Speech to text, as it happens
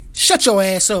Shut your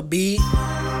ass up, B. It's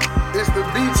the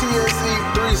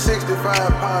BTSE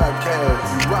 365 podcast.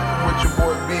 You rockin' with your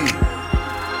boy B.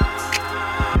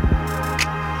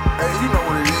 Hey, you know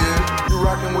what it is. You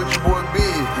rockin' with your boy B.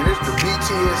 And it's the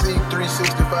BTSE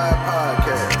 365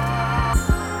 podcast.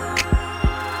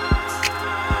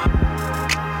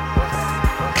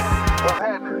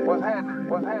 What's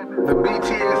happening? The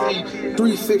BTSE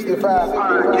 365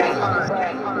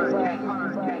 podcast.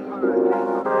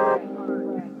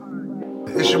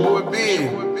 It's your boy B.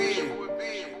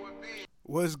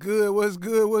 What's good,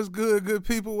 good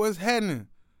people? What's happening?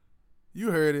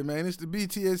 You heard it, man. It's the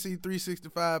BTSE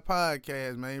 365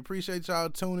 podcast, man. Appreciate y'all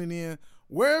tuning in.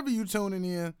 Wherever you tuning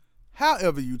in,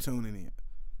 however you tuning in.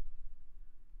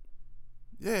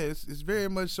 Yeah, it's very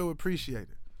much so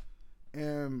appreciated.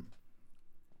 And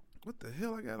what the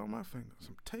hell I got on my finger?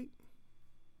 Some tape?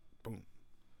 Boom.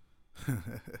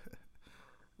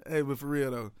 Hey, but for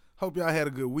real, though, hope y'all had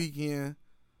a good weekend.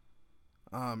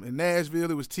 In Nashville,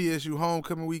 it was TSU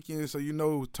homecoming weekend, so you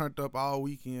know it was turned up all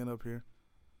weekend up here.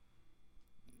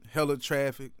 Hella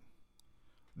traffic.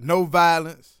 No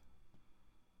violence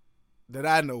that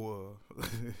I know of.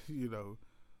 You know,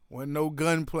 wasn't no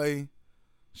gunplay.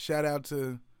 Shout out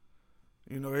to,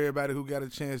 everybody who got a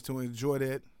chance to enjoy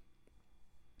that.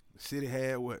 The city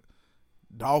had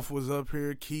Dolph was up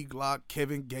here, Key Glock,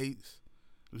 Kevin Gates,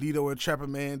 Lito and Trapper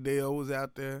Mandel was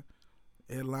out there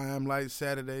at Limelight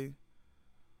Saturday.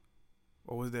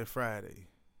 Or was that Friday?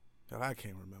 Hell, I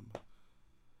can't remember.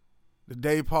 The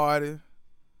day party,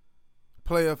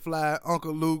 Player Fly,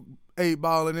 Uncle Luke,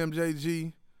 8Ball and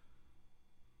MJG,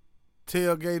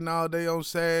 tailgating all day on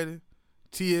Saturday.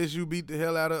 TSU beat the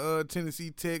hell out of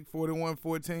Tennessee Tech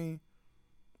 41-14.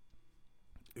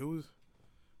 It was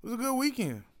a good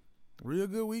weekend. Real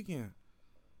good weekend.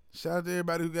 Shout out to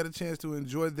everybody who got a chance to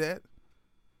enjoy that.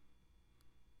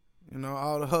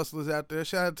 All the hustlers out there.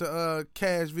 Shout out to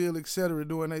Cashville, etc.,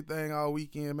 doing their thing all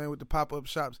weekend, man, with the pop-up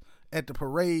shops at the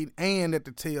parade and at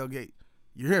the tailgate.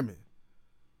 You hear me?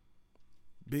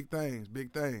 Big things,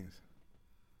 big things.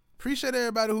 Appreciate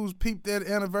everybody who's peeped that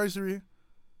anniversary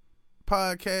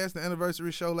podcast, the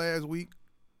anniversary show last week.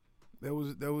 That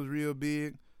was real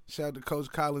big. Shout out to Coach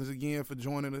Collins again for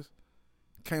joining us.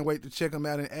 Can't wait to check them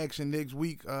out in action next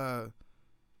week.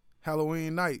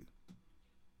 Halloween night.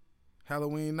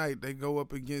 They go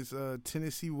up against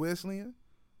Tennessee Wesleyan.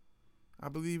 I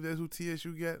believe that's who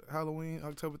TSU got Halloween,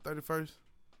 October 31st.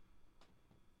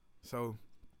 So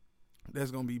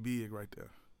that's going to be big right there.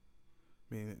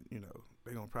 I mean,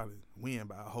 they're going to probably win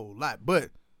by a whole lot. But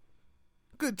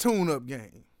good tune-up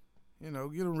game. Get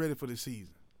them ready for the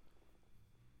season.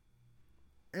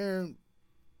 And,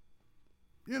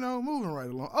 moving right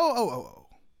along. Oh.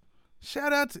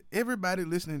 Shout out to everybody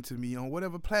listening to me on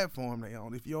whatever platform they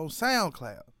on. If you're on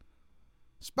SoundCloud,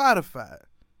 Spotify,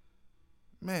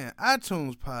 man,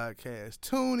 iTunes podcast,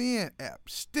 TuneIn app,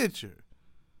 Stitcher,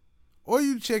 or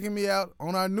you checking me out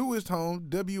on our newest home,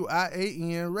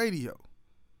 WIAN Radio.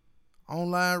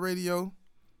 Online radio.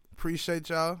 Appreciate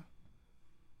y'all.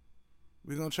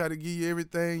 We're going to try to give you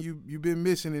everything you've been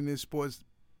missing in this sports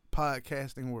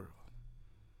podcasting world.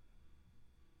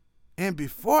 And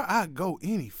before I go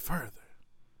any further,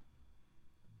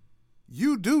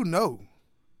 you do know,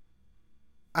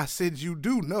 I said you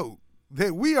do know,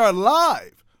 that we are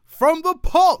live from the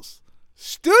Pulse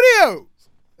Studios.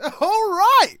 All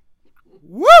right.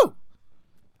 Woo!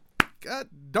 God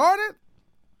darn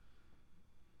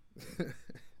it.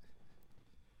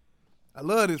 I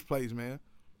love this place, man.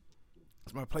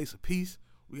 It's my place of peace.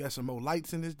 We got some more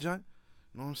lights in this joint.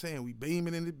 You know what I'm saying? We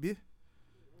beaming in this bit.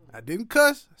 I didn't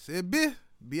cuss. I said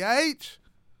B-I-H.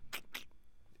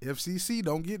 FCC,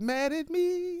 don't get mad at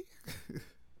me.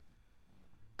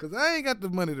 Because I ain't got the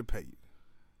money to pay you.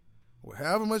 Well,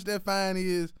 however much that fine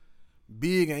is,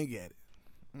 Big ain't got it.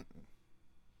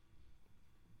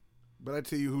 But I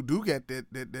tell you who do got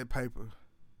that paper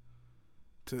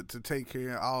to take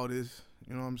care of all this,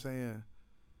 you know what I'm saying?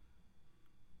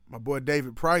 My boy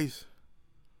David Price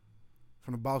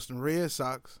from the Boston Red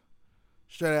Sox.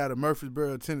 Straight out of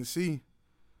Murfreesboro, Tennessee,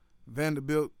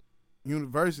 Vanderbilt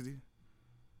University.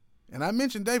 And I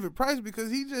mentioned David Price because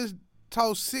he just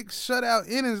tossed 6 shutout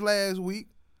innings last week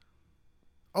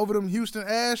over them Houston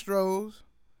Astros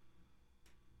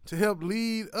to help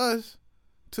lead us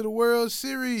to the World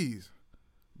Series.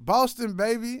 Boston,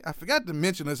 baby. I forgot to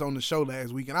mention us on the show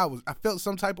last week, and I felt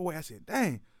some type of way. I said,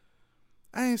 dang,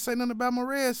 I ain't say nothing about my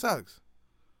Red Sox.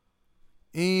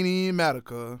 Ain't even matter,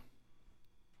 cuz.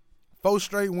 4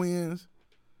 straight wins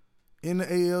in the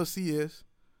ALCS,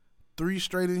 3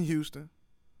 straight in Houston.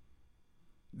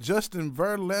 Justin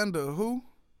Verlander, who?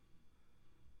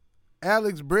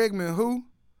 Alex Bregman, who,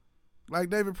 like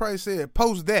David Price said,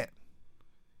 post that.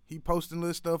 He posting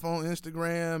little stuff on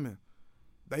Instagram, and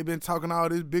they been talking all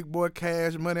this big boy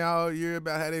cash money all year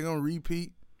about how they gonna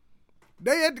repeat.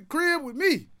 They at the crib with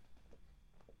me.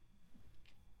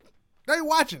 They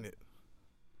watching it.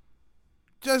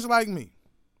 Just like me.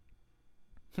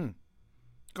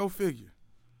 Go figure.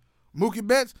 Mookie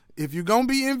Betts, if you're going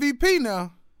to be MVP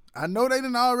now, I know they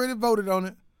done already voted on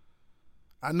it.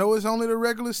 I know it's only the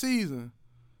regular season.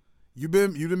 You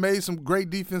done made some great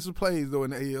defensive plays, though,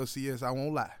 in the ALCS. I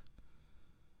won't lie.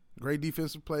 Great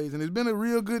defensive plays. And it's been a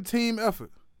real good team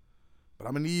effort. But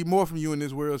I'm going to need more from you in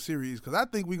this World Series because I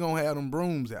think we're going to have them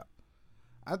brooms out.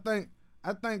 I think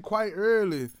quite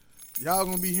early, y'all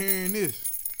going to be hearing this.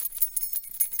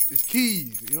 It's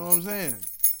keys. You know what I'm saying?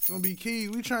 It's going to be keys.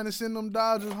 We trying to send them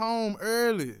Dodgers home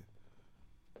early.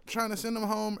 Trying to send them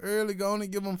home early, go on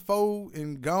and give them 4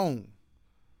 and gone.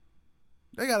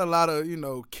 They got a lot of,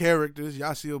 characters.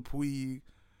 Yasiel Puig,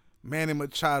 Manny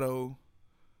Machado.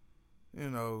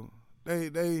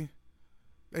 They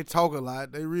talk a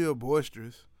lot. They real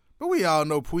boisterous. But we all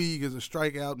know Puig is a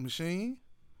strikeout machine.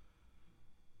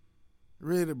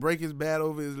 Ready to break his bat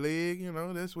over his leg.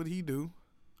 That's what he do.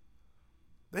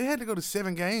 They had to go to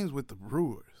 7 games with the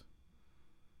Brewers.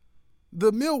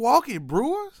 The Milwaukee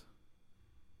Brewers?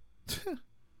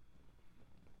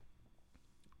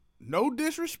 No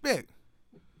disrespect.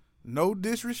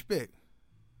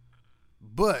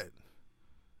 But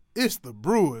it's the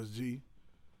Brewers, G.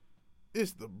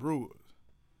 It's the Brewers.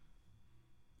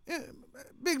 Yeah,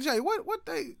 Big J, what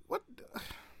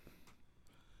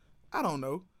I don't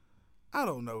know. I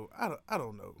don't know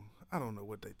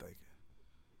what they thinking.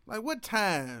 Like, what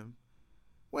time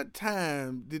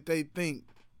did they think,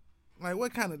 like,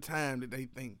 what kind of time did they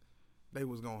think they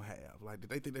was going to have? Like, did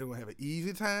they think they were going to have an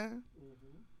easy time?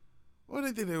 Mm-hmm. Or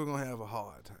did they think they were going to have a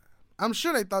hard time? I'm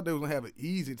sure they thought they were going to have an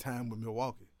easy time with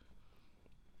Milwaukee.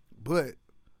 But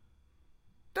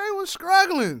they were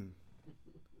struggling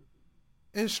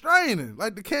and straining.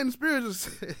 Like the Canton Spirituals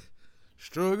said,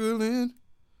 struggling,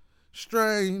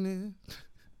 straining.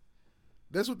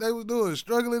 That's what they was doing,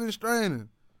 struggling and straining.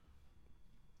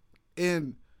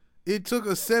 And it took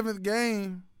a 7th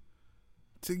game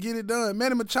to get it done.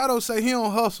 Manny Machado say he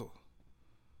don't hustle.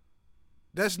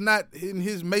 That's not in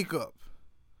his makeup.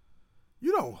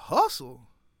 You don't hustle.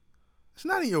 It's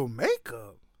not in your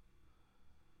makeup.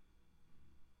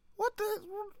 What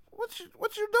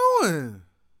you doing?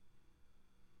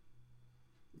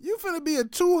 You finna be a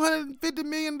 $250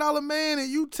 million man and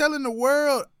you telling the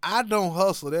world, I don't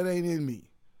hustle. That ain't in me.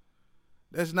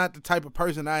 That's not the type of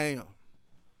person I am.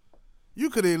 You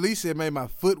could have at least said, man, my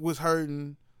foot was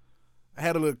hurting. I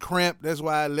had a little cramp. That's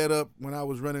why I let up when I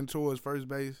was running towards first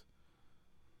base.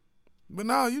 But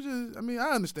no,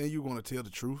 I understand you want to tell the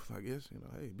truth, I guess.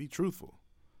 Hey, be truthful.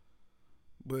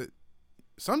 But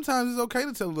sometimes it's okay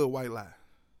to tell a little white lie.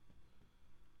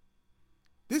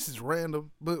 This is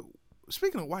random, but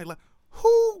speaking of white lie,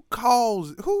 who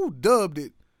dubbed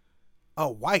it a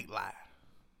white lie?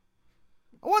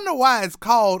 I wonder why it's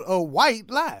called a white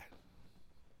lie.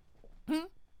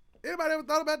 Everybody ever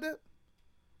thought about that?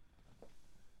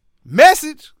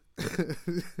 Message.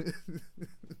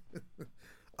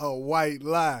 A white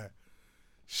lie.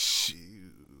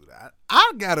 Shoot.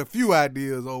 I got a few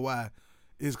ideas on why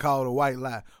it's called a white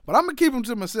lie. But I'm going to keep them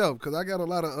to myself because I got a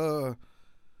lot of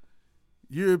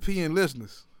European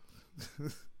listeners.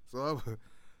 So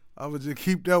I'm going to just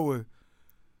keep that one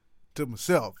to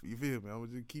myself. You feel me? I'm going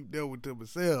to just keep that one to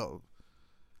myself.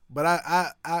 But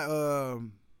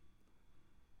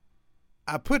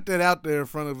I put that out there in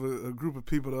front of a group of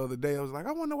people the other day. I was like,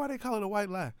 I wonder why they call it a white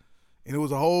lie. And it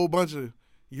was a whole bunch of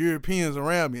Europeans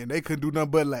around me, and they couldn't do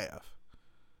nothing but laugh.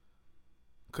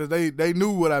 Because they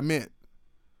knew what I meant.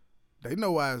 They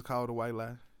know why it's called a white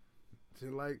lie.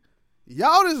 Just like,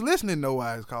 y'all that's listening know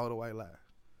why it's called a white lie.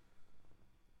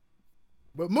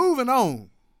 But moving on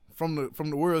from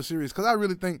the World Series, because I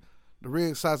really think the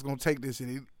Red Sox going to take this.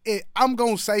 I'm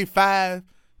going to say 5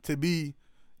 to be,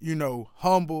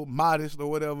 humble, modest, or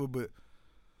whatever, but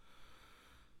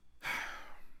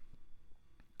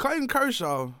Clayton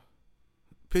Kershaw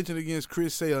pitching against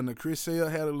Chris Sale. Now, Chris Sale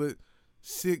had a little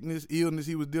illness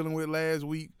he was dealing with last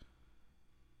week.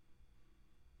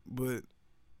 But,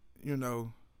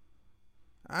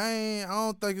 I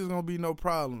don't think it's going to be no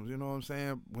problems. You know what I'm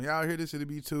saying? When y'all hear this, it'll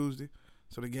be Tuesday.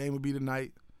 So the game will be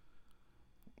tonight.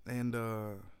 And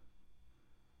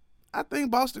I think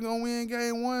Boston going to win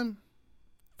game 1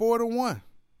 4-1.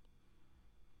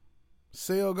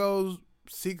 Sale goes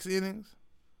 6 innings,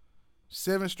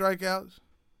 7 strikeouts,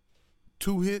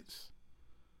 2 hits,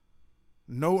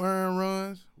 no earned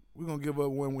runs, We're going to give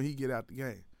up one when he get out the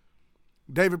game.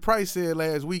 David Price said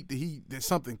last week that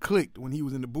something clicked when he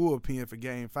was in the bullpen for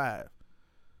Game 5.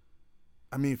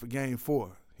 For Game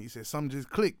 4. He said something just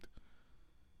clicked.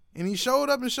 And he showed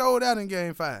up and showed out in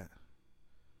Game 5.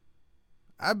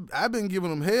 I've been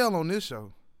giving him hell on this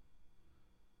show.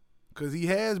 Because he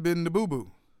has been the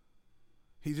boo-boo.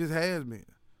 He just has been.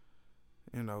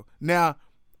 Now,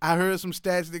 I heard some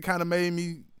stats that kind of made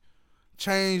me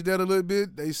change that a little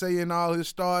bit. They say in all his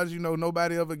starts,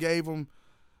 nobody ever gave him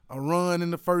a run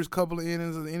in the first couple of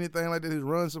innings or anything like that. His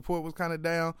run support was kind of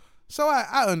down. So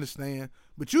I understand.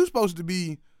 But you're supposed to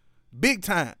be big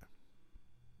time.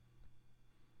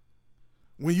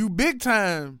 When you big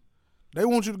time, they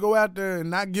want you to go out there and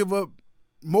not give up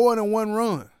more than one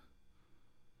run.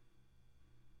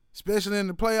 Especially in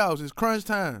the playoffs. It's crunch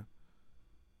time.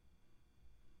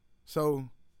 So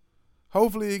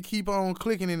hopefully it keep on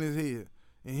clicking in his head.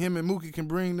 And him and Mookie can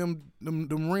bring them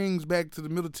rings back to the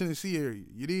Middle Tennessee area.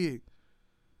 You dig?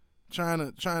 Trying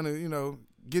to,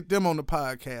 get them on the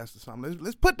podcast or something.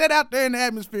 Let's put that out there in the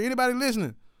atmosphere. Anybody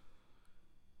listening?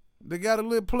 They got a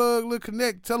little plug, little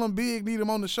connect. Tell them Big need them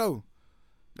on the show.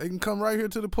 They can come right here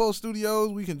to the Pulse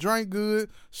Studios. We can drink good.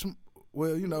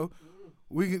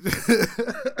 We can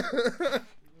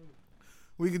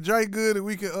we can drink good and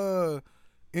we can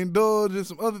indulge in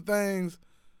some other things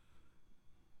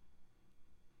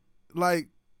like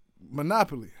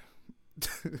Monopoly.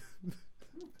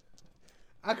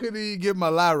 I couldn't even get my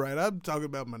lie right. I'm talking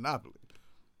about Monopoly.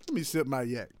 Let me sip my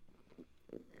yak.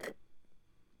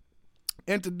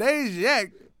 And today's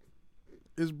yak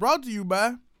is brought to you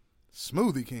by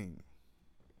Smoothie King.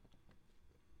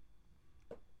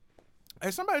 Hey,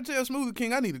 somebody tell Smoothie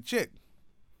King I need a check.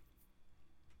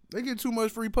 They get too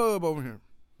much free pub over here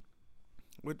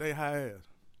with they high ass.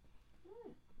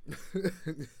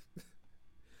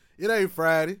 It ain't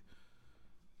Friday.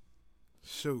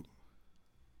 Shoot.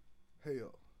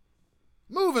 Hell.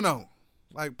 Moving on.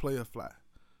 Like Player Fly.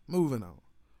 Moving on.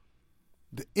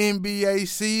 The NBA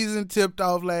season tipped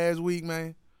off last week,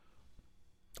 man.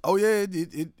 Oh, yeah,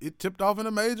 it tipped off in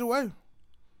a major way.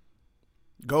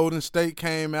 Golden State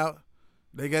came out.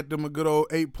 They got them a good old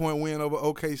 8-point win over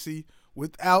OKC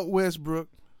without Westbrook.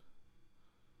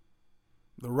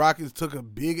 The Rockets took a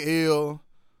big L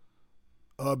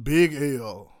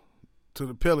to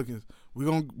the Pelicans. We're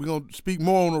gonna speak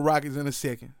more on the Rockets in a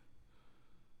second.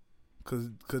 Cause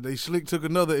they slick took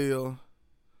another L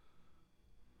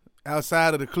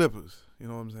outside of the Clippers. You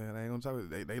know what I'm saying? I ain't gonna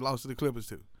talk. They lost to the Clippers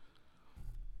too.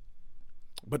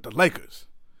 But the Lakers,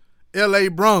 L.A.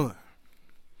 Bron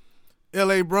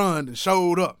that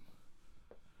showed up.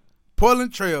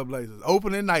 Portland Trailblazers,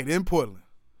 opening night in Portland.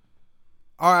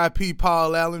 R.I.P.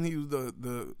 Paul Allen. He was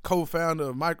the co-founder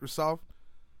of Microsoft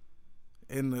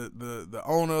and the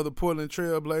owner of the Portland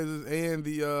Trailblazers and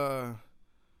the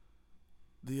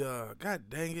God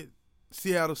dang it,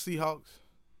 Seattle Seahawks.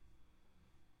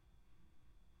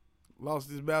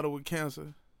 Lost his battle with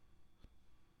cancer.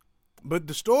 But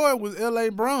the story was L.A.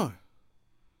 Bron.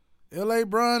 L.A.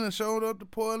 Bron and showed up to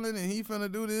Portland and he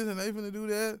finna do this and they finna do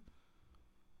that.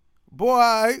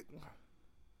 Boy,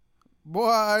 all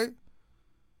right.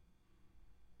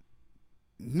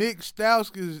 Nick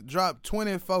Stauskas dropped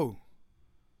 24.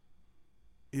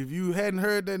 If you hadn't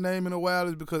heard that name in a while,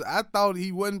 it's because I thought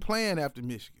he wasn't playing after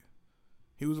Michigan.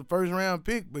 He was a first-round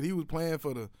pick, but he was playing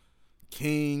for the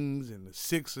Kings and the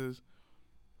Sixers.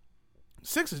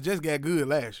 Sixers just got good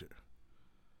last year.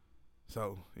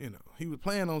 So, he was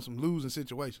playing on some losing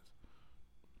situations.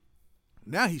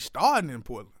 Now he's starting in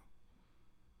Portland.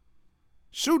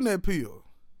 Shooting that pill.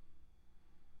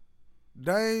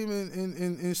 Dame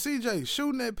and CJ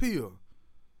shooting that pill.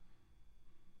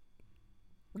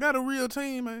 Got a real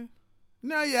team, man.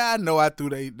 Now, yeah, I know I threw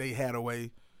they had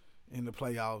away in the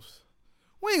playoffs.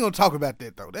 We ain't gonna talk about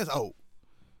that though. That's old.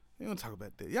 We ain't gonna talk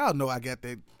about that. Y'all know I got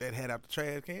that hat out the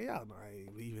trash can. Y'all know I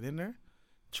ain't leave it in there.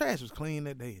 Trash was clean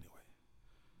that day anyway.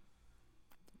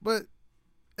 But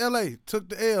LA took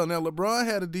the L. Now LeBron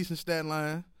had a decent stat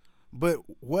line, but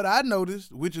what I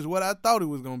noticed, which is what I thought it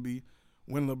was gonna be,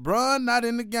 when LeBron not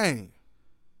in the game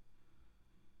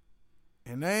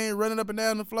and they ain't running up and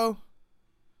down the floor,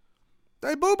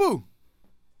 they boo-boo.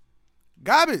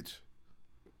 Garbage.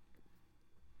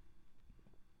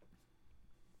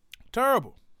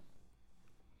 Terrible.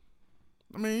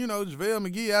 I mean, JaVale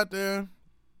McGee out there,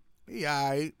 he all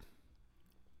right.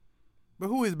 But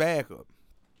who is backup?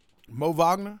 Mo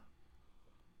Wagner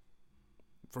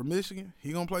from Michigan?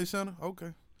 He gonna play center?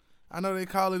 Okay. I know they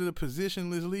call it a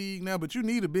positionless league now, but you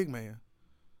need a big man.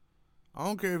 I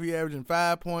don't care if he averaging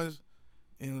 5 points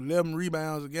and 11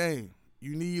 rebounds a game.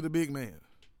 You need a big man.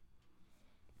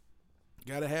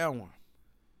 Gotta have one.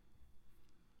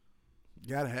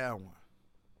 Gotta have one.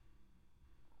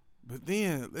 But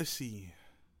then, let's see.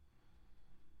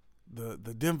 The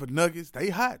Denver Nuggets, they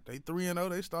hot. They 3-0.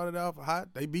 They started off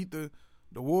hot. They beat the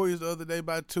Warriors the other day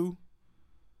by 2.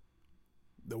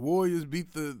 The Warriors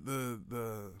beat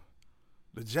the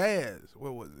Jazz.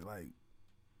 What was it, like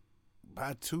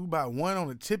by 2, by 1 on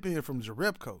a tip in from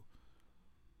Jerebko.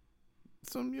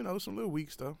 Some little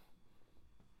weak stuff.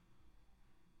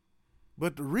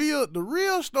 But the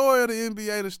real story of the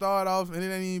NBA to start off, and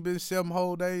it ain't even been 7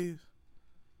 whole days,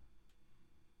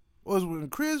 was when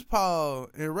Chris Paul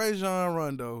and Rajon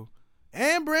Rondo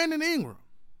and Brandon Ingram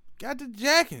got to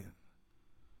jacking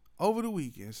over the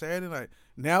weekend, Saturday night.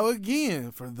 Now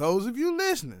again, for those of you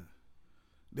listening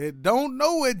that don't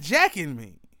know what jacking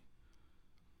means,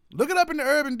 look it up in the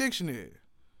Urban Dictionary.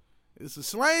 It's a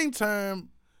slang term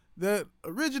that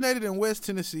originated in West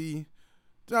Tennessee,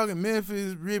 talking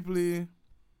Memphis, Ripley,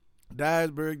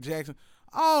 Dyersburg, Jackson,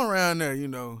 all around there,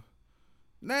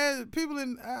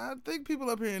 I think people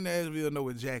up here in Nashville know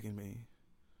what jacking means.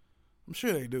 I'm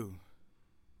sure they do.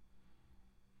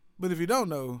 But if you don't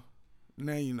know,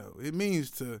 now you know. It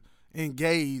means to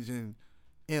engage in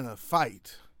a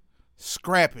fight,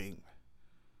 scrapping,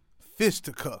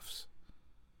 fisticuffs,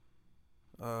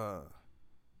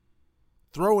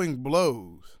 throwing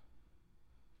blows,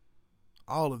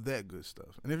 all of that good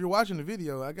stuff. And if you're watching the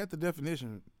video, I got the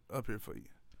definition up here for you.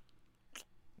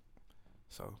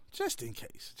 So, just in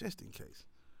case.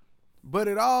 But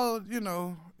it all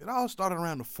started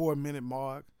around the 4-minute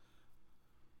mark.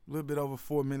 A little bit over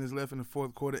 4 minutes left in the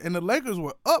fourth quarter. And the Lakers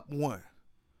were up 1.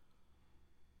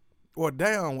 Or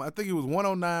down 1. I think it was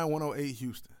 109-108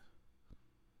 Houston.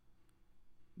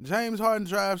 James Harden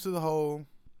drives to the hole.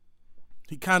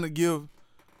 He kind of give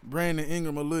Brandon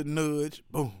Ingram a little nudge.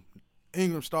 Boom.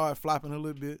 Ingram started flopping a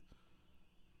little bit.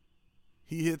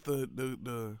 He hit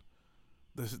the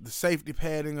safety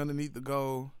padding underneath the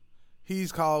goal.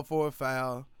 He's called for a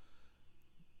foul.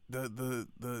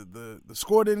 The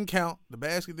score didn't count. The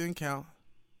basket didn't count.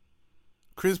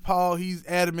 Chris Paul, he's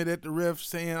adamant at the ref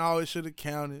saying, "Oh, it should have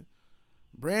counted."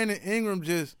 Brandon Ingram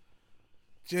just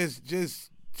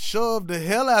shoved the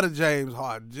hell out of James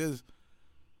Harden.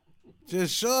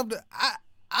 Just shoved it.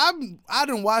 I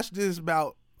done watched this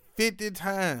about 50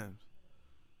 times.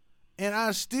 And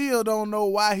I still don't know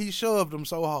why he shoved him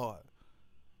so hard.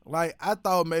 Like, I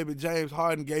thought maybe James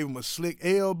Harden gave him a slick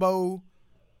elbow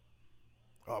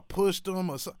or pushed him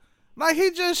or something. Like,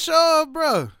 he just shoved,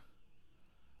 bro.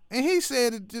 And he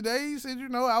said it today. He said,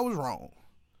 I was wrong.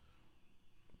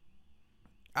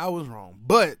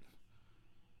 But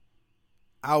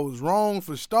I was wrong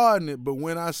for starting it. But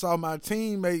when I saw my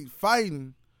teammate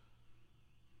fighting,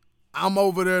 I'm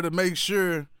over there to make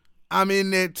sure I'm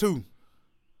in there too.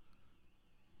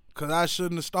 Because I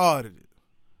shouldn't have started it.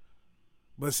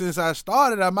 But since I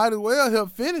started, I might as well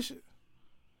help finish it.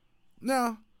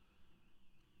 Now,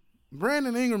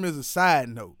 Brandon Ingram is a side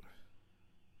note.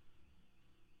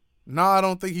 No, I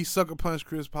don't think he sucker punched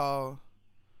Chris Paul.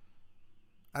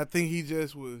 I think he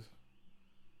just was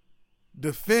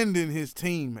defending his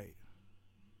teammate,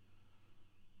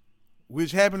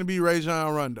 which happened to be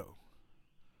Rajon Rondo.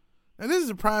 And this is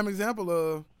a prime example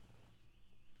of,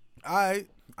 all right,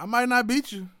 I might not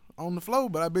beat you on the floor,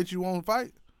 but I bet you won't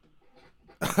fight.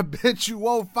 I bet you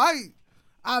won't fight.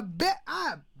 I bet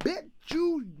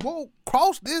you won't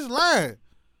cross this line.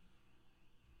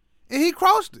 And he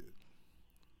crossed it.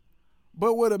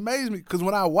 But what amazed me, because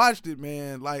when I watched it,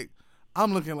 man, like,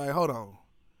 I'm looking like, hold on.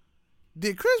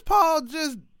 Did Chris Paul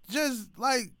just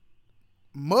like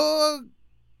mug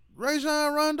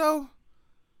Rajon Rondo?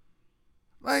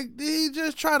 Like, did he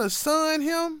just try to sun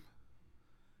him?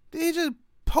 Did he just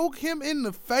poke him in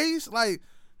the face? Like,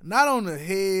 not on the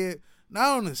head,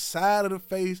 not on the side of the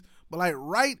face, but like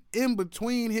right in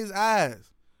between his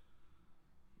eyes.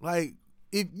 Like,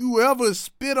 if you ever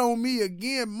spit on me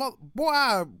again,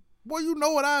 boy, you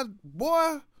know what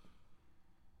boy.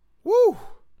 Woo.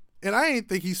 And I ain't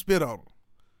think he spit on him.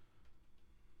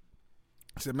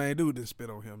 I said, man, dude didn't spit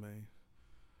on him, man.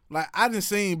 Like, I done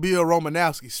seen Bill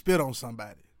Romanowski spit on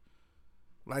somebody.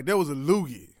 Like, there was a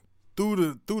loogie.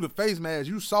 Through the face mask,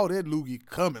 you saw that loogie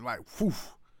coming, like, whoo.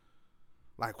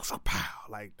 Like, pow.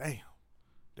 Like, damn.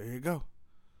 There you go.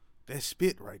 That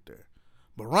spit right there.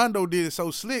 But Rondo did it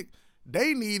so slick,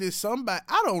 they needed somebody.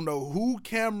 I don't know who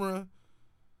camera.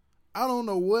 I don't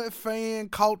know what fan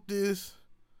caught this.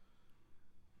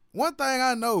 One thing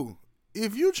I know,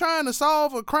 if you trying to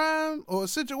solve a crime or a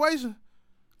situation,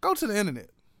 go to the internet.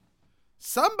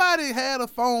 Somebody had a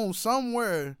phone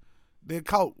somewhere that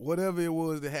caught whatever it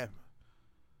was that happened.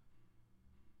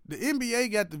 The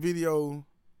NBA got the video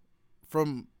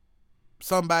from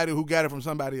somebody who got it from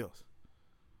somebody else,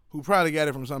 who probably got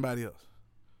it from somebody else.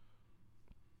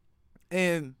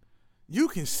 And you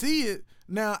can see it.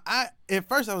 Now, at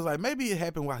first I was like, maybe it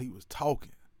happened while he was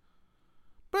talking.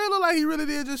 But it looked like he really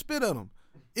did just spit on him.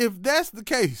 If that's the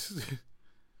case,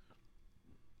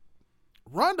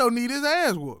 Rondo need his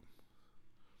ass whooped.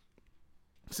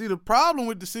 See, the problem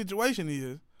with the situation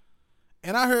is,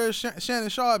 and I heard Shannon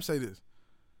Sharp say this.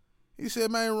 He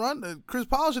said, man, Chris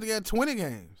Paul should have got 20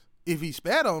 games if he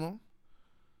spat on him.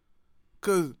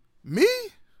 Because me?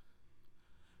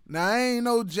 Now, I ain't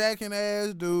no jacking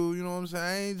ass dude, you know what I'm saying?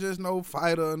 I ain't just no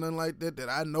fighter or nothing like that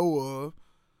I know of.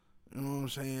 You know what I'm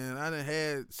saying? I done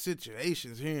had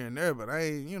situations here and there, but I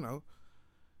ain't,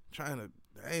 I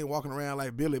ain't walking around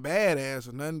like Billy Badass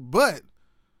or nothing. But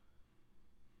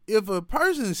if a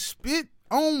person spit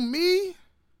on me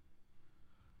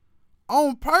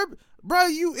on purpose, bro,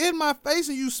 you in my face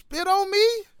and you spit on me?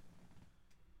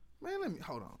 Man,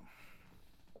 hold on.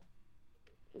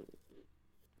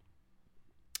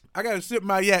 I gotta sip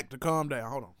my yak to calm down.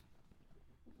 Hold on.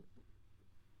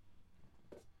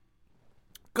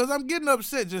 Because I'm getting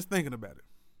upset just thinking about it.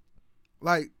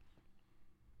 Like,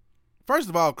 first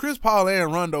of all, Chris Paul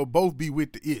and Rondo both be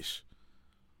with the ish.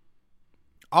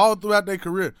 All throughout their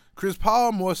career. Chris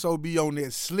Paul more so be on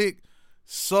that slick,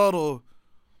 subtle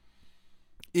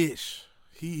ish.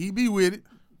 He be with it.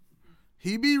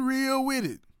 He be real with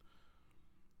it.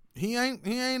 He ain't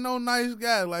no nice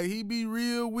guy. Like, he be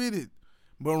real with it.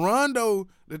 But Rondo,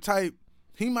 the type,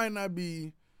 he might not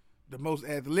be the most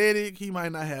athletic. He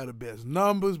might not have the best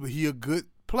numbers, but he a good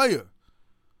player.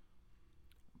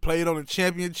 Played on a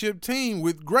championship team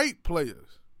with great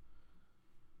players.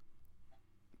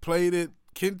 Played at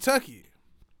Kentucky.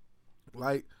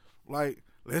 Like,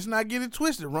 let's not get it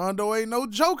twisted. Rondo ain't no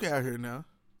joke out here now.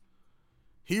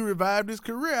 He revived his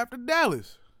career after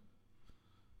Dallas.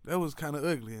 That was kind of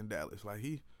ugly in Dallas. Like,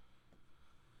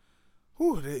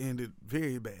 that ended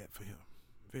very bad for him.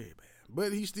 Very bad.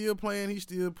 But he's still playing. He's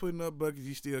still putting up buckets.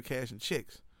 He's still cashing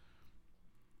checks.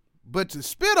 But to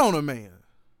spit on a man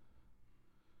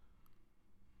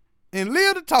and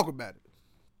live to talk about it,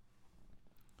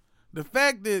 the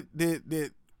fact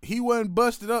that he wasn't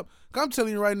busted up, I'm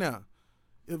telling you right now,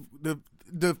 if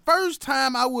the first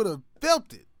time I would have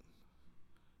felt it,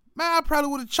 man, I probably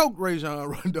would have choked Rajon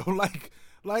Rondo.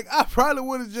 Like I probably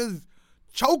would have just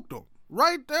choked him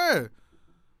right there.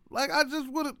 Like, I just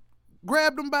would have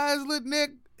grabbed him by his little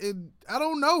neck, and I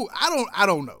don't know. I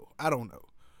don't know.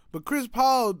 But Chris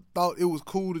Paul thought it was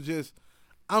cool to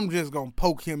I'm just going to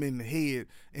poke him in the head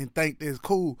and think that's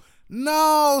cool.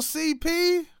 No,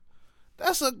 CP,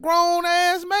 that's a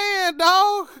grown-ass man,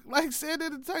 dog. Like said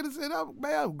in the Taylor said, I'm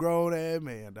a grown-ass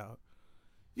man, dog.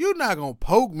 You're not going to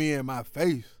poke me in my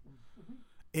face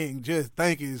and just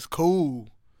think it's cool.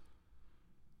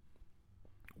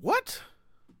 What?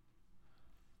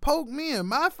 Poke me in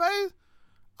my face?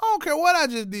 I don't care what I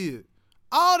just did.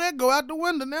 All that go out the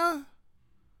window now.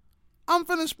 I'm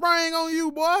finna spring on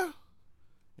you, boy.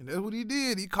 And that's what he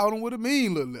did. He caught him with a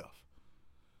mean little left.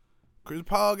 Chris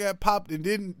Paul got popped and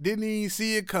didn't even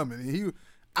see it coming. And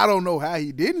I don't know how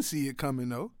he didn't see it coming,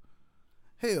 though.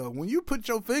 Hell, when you put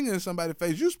your finger in somebody's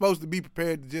face, you're supposed to be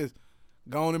prepared to just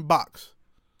go on and box.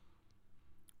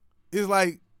 It's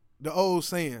like the old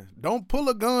saying, don't pull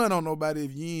a gun on nobody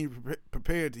if you ain't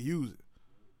prepared to use it.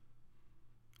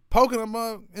 Poking them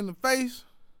up in the face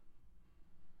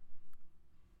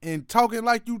and talking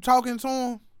like you talking to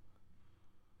them,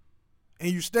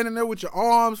 and you standing there with your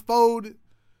arms folded.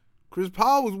 Chris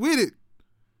Paul was with it.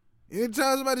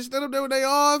 Anytime somebody stand up there with their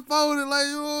arms folded, like,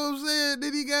 you know what I'm saying,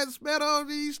 then he got spat on,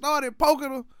 then he started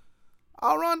poking him.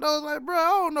 All Rondo's like, bro, I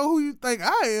don't know who you think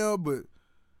I am, but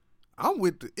I'm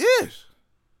with the ish.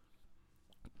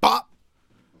 Bop.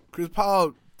 Chris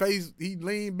Paul face, he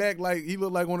leaned back like he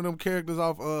looked like one of them characters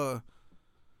off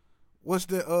what's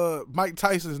the Mike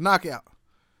Tyson's Knockout.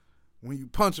 When you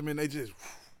punch him and they just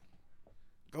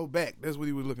go back. That's what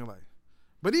he was looking like.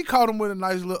 But he caught him with a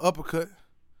nice little uppercut.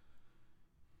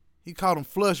 He caught him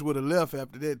flush with a left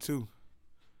after that too.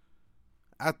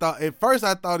 At first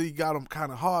I thought he got him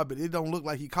kind of hard, but it don't look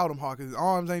like he caught him hard because his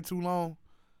arms ain't too long.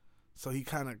 So he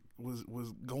kind of was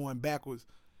going backwards.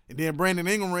 And then Brandon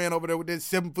Ingram ran over there with that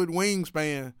 7-foot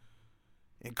wingspan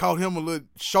and caught him a little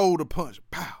shoulder punch.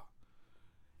 Pow.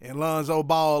 And Lonzo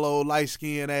Ball, old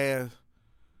light-skinned ass,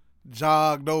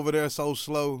 jogged over there so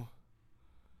slow.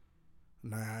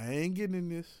 Nah, I ain't getting in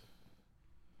this.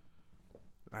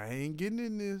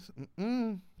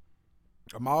 I'm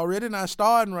already not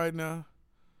starting right now.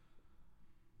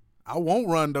 I want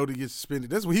Rondo to get suspended.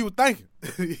 That's what he was thinking.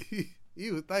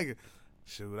 He was thinking,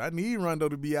 shoot, I need Rondo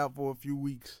to be out for a few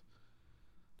weeks.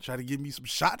 Try to get me some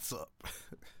shots up.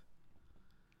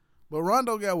 But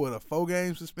Rondo got, what, a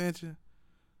 4-game suspension?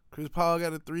 Chris Paul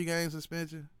got a 3-game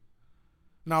suspension?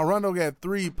 Now, Rondo got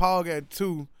 3, Paul got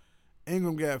 2,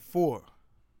 Ingram got 4.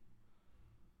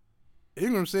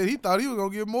 Ingram said he thought he was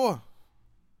going to get more.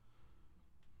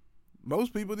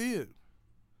 Most people did.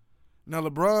 Now,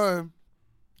 LeBron,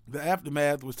 the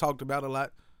aftermath was talked about a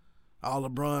lot.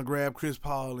 LeBron grabbed Chris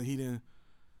Paul and he didn't,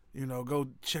 go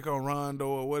check on Rondo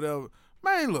or whatever.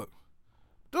 Man, look,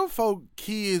 them folk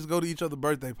kids go to each other's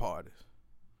birthday parties.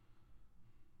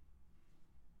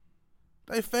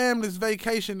 They families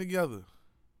vacation together.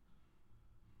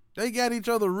 They got each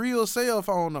other real cell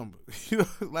phone numbers.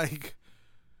 Like,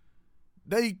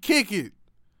 they kick it.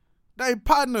 They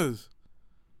partners.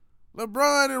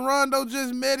 LeBron and Rondo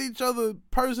just met each other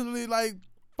personally like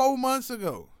 4 months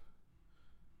ago.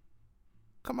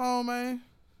 Come on, man.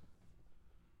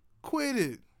 Quit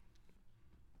it.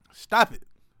 Stop it.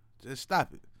 Just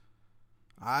stop it.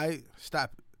 All right?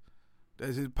 Stop it.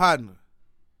 That's his partner.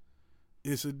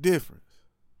 It's a difference.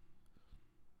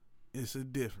 It's a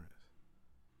difference.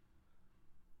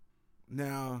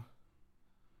 Now,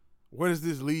 where does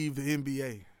this leave the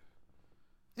NBA?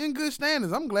 In good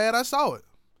standings. I'm glad I saw it.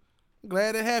 I'm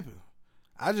glad it happened.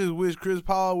 I just wish Chris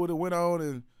Paul would have went on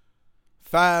and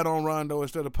fired on Rondo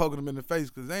instead of poking him in the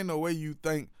face, because ain't no way you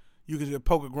think you can just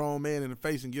poke a grown man in the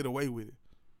face and get away with it.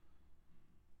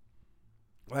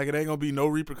 Like it ain't going to be no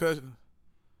repercussions.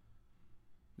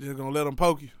 Just going to let him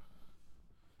poke you.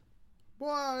 Boy,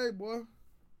 all right, boy.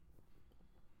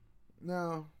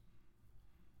 Now,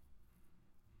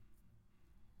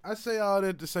 I say all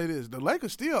that to say this. The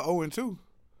Lakers still 0-2.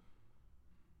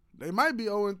 They might be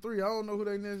 0-3. I don't know who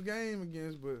their next game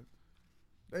against, but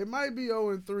they might be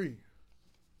 0-3.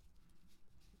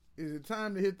 Is it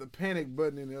time to hit the panic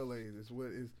button in LA? Is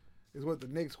what the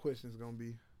next question is going to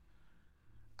be.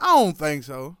 I don't think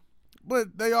so,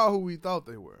 but they are who we thought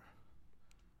they were.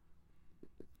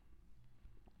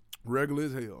 Regular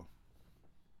as hell.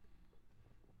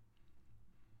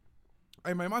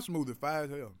 Hey, man, my smoothie fire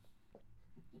as hell.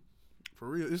 For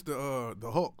real, it's the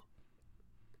Hulk.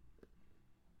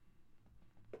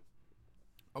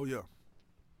 Oh, yeah.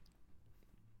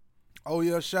 Oh,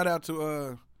 yeah, shout out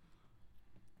to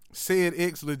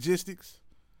SaidX Logistics.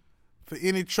 For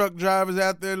any truck drivers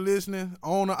out there listening,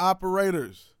 owner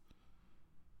operators,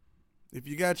 if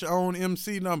you got your own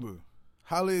MC number,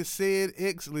 holla at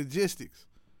SaidX Logistics.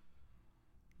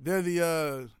 They're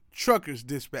the truckers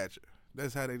dispatcher.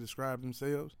 That's how they describe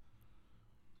themselves.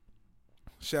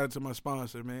 Shout out to my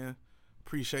sponsor, man.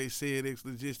 Appreciate SaidX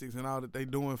Logistics and all that they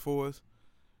doing for us.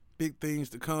 Big things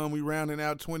to come. We rounding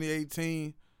out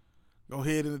 2018. Go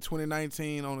ahead into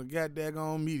 2019 on a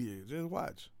goddamn media. Just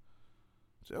watch.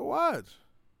 Just watch.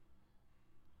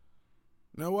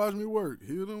 Now watch me work.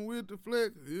 Hit them with the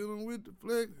flex. Hit them with the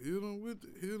flex. Hit them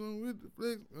with the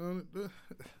flex.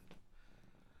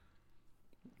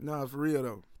 Nah, for real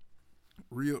though.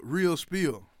 Real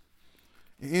spill.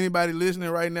 And anybody listening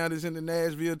right now that's in the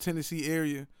Nashville, Tennessee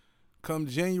area, come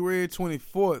January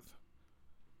 24th,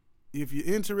 if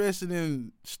you're interested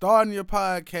in starting your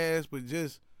podcast but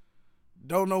just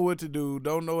don't know what to do,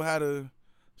 don't know how to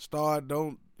start,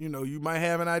 you might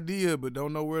have an idea but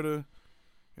don't know where to,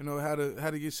 how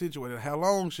to get situated. How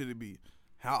long should it be?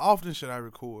 How often should I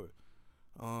record?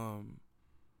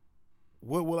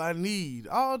 What will I need?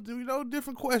 All,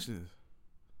 different questions.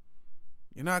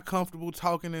 You're not comfortable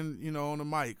talking on the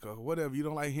mic or whatever. You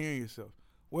don't like hearing yourself.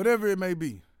 Whatever it may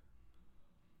be.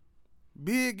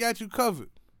 Big got you covered.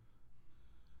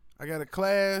 I got a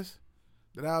class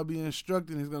that I'll be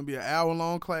instructing. It's going to be an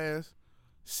hour-long class,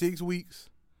 6 weeks,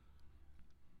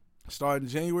 starting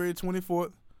January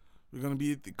 24th. We're going to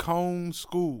be at the Cone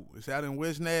School. It's out in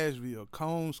West Nashville,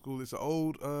 Cone School. It's an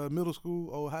old middle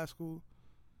school, old high school,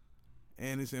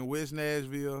 and it's in West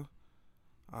Nashville.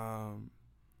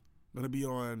 Going to be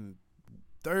on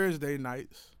Thursday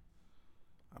nights,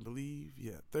 I believe.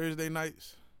 Yeah, Thursday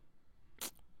nights.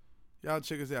 Y'all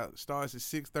check us out. It starts at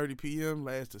 6:30 p.m.,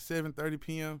 lasts to 7:30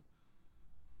 p.m.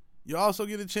 You also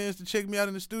get a chance to check me out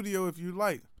in the studio if you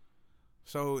like.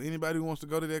 So anybody who wants to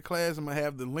go to that class, I'm going to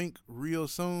have the link real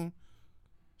soon.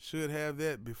 Should have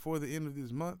that before the end of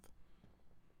this month.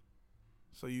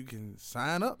 So you can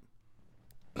sign up.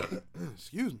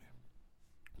 Excuse me.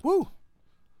 Woo.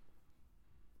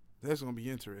 That's going to be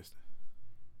interesting.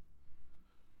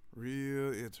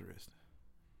 Real interesting.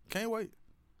 Can't wait.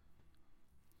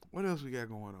 What else we got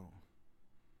going on?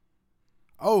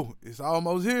 Oh, it's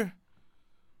almost here.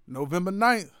 November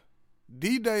 9th,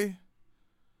 D-Day,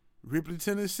 Ripley,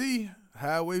 Tennessee.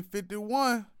 Highway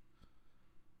 51,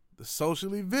 the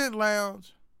Social Event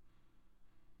Lounge.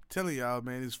 I'm telling y'all,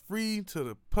 man, it's free to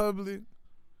the public.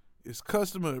 It's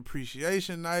customer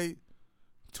appreciation night,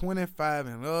 25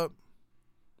 and up.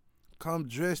 Come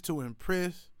dressed to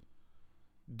impress.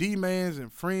 D-mans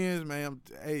and friends, man.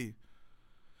 Hey.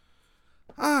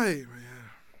 All right, man.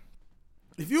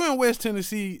 If you in West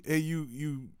Tennessee and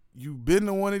you been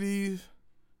to one of these,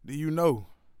 then you know.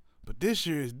 But this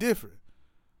year is different.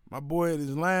 My boy at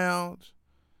his lounge,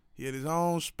 he had his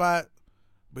own spot,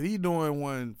 but he doing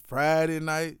one Friday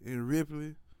night in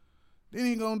Ripley. Then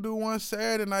he gonna do one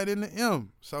Saturday night in the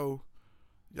M. So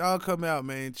y'all come out,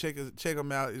 man. Check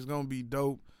him out. It's gonna be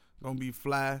dope. Gonna be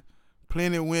fly.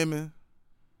 Plenty of women.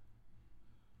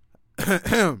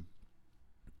 I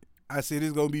said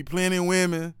it's gonna be plenty of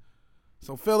women.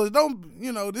 So fellas, don't,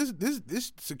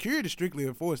 this security is strictly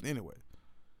enforced anyway.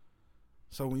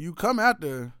 So when you come out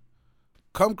there,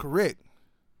 come correct.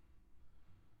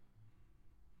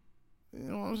 You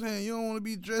know what I'm saying? You don't want to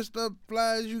be dressed up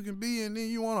fly as you can be and then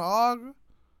you want to argue.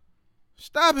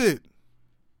 Stop it.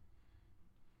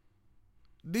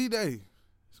 D-Day.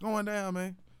 It's going down,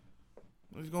 man.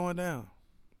 It's going down.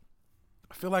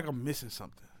 I feel like I'm missing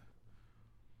something.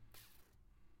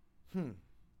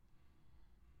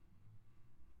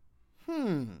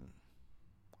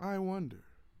 I wonder.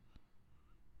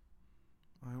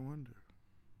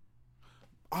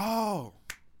 Oh,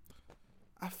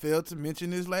 I failed to mention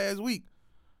this last week.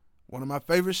 One of my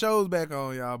favorite shows back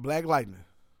on, y'all, Black Lightning.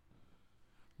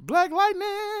 Black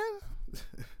Lightning.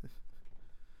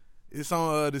 It's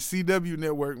on the CW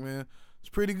network, man. It's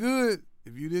pretty good.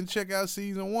 If you didn't check out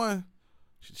season 1, you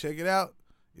should check it out.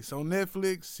 It's on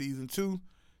Netflix. Season 2,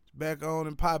 it's back on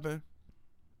and popping.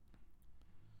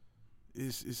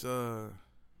 It's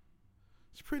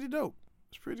pretty dope.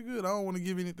 It's pretty good. I don't want to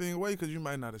give anything away because you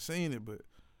might not have seen it, but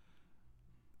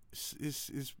it's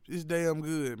damn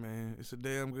good, man. It's a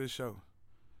damn good show.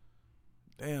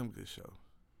 Damn good show.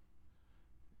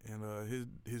 And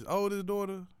his oldest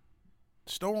daughter,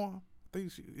 Storm, I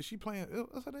think is she playing?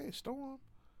 What's her name? Storm?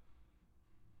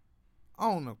 I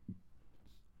don't know,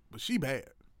 but she bad.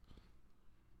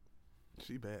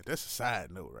 She bad. That's a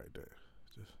side note right there.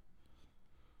 Just,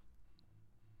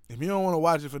 if you don't want to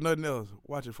watch it for nothing else,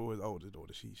 watch it for his oldest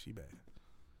daughter. She bad.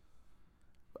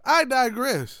 I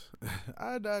digress.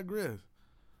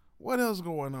 What else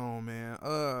going on, man?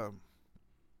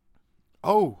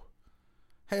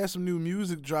 Had some new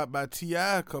music dropped by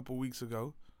T.I. a couple weeks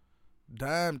ago.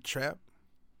 Dime Trap.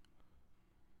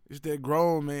 It's that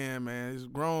grown man. It's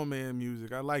grown man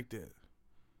music. I like that.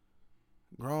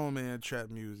 Grown man trap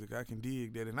music. I can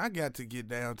dig that. And I got to get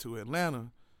down to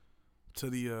Atlanta to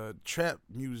the Trap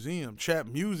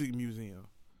Music Museum.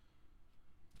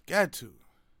 Got to.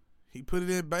 He put it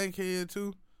in Bankhead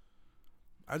too.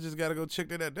 I just got to go check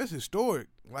that out. That's historic.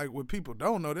 Like what people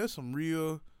don't know, that's some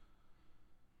real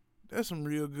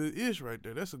good ish right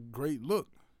there. That's a great look.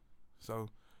 So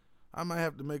I might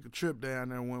have to make a trip down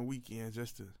there one weekend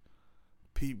just to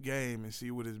peep game and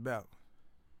see what it's about.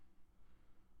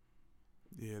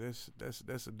 Yeah, that's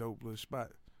a dope little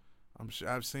spot. I'm sure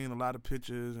I've seen a lot of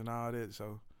pictures and all that,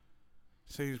 so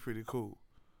it seems pretty cool.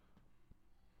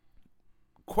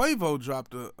 Quavo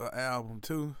dropped a album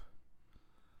too.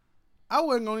 I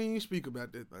wasn't gonna even speak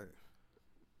about that thing,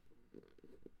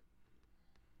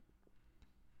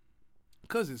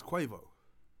 cause it's Quavo.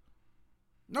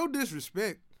 No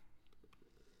disrespect,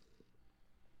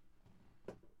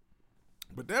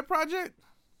 but that project,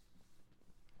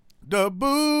 the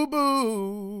Boo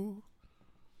Boo,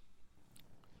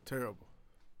 terrible.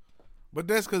 But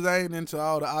that's cause I ain't into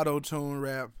all the auto-tune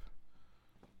rap.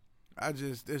 That's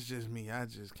just me. I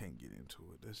just can't get into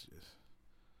it. It's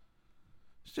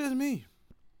just me.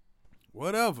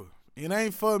 Whatever. It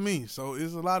ain't for me. So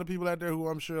there's a lot of people out there who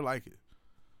I'm sure like it.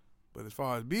 But as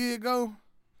far as Big go,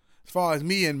 as far as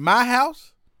me in my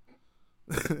house,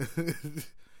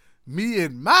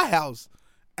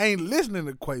 ain't listening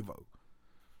to Quavo.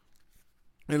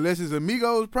 Unless it's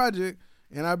Amigos project,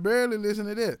 and I barely listen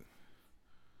to that.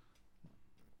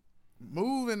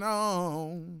 Moving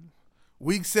on.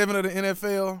 Week 7 of the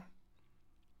NFL.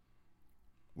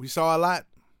 We saw a lot.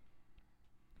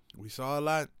 It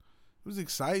was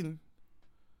exciting.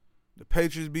 The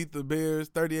Patriots beat the Bears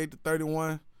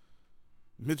 38-31.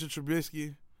 Mitchell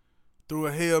Trubisky threw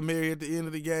a Hail Mary at the end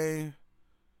of the game.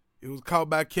 It was caught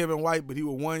by Kevin White, but he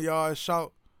was 1 yard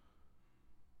short.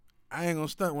 I ain't gonna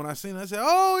stunt. When I seen it, I said,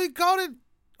 oh, he caught it.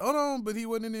 Hold on, but he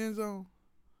wasn't in the end zone.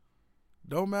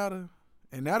 Don't matter.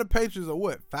 And now the Patriots are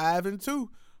what? 5-2.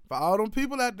 For all them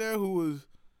people out there who was,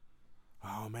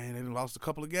 oh man, they done lost a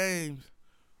couple of games.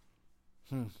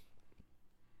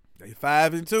 They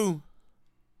 5-2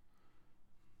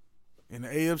 in the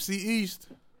AFC East.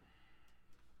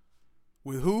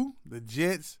 With who? The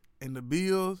Jets and the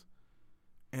Bills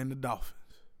and the Dolphins.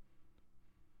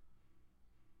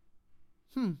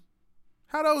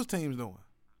 How those teams doing?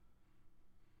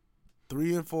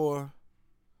 3-4,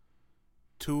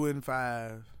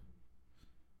 2-5,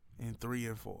 and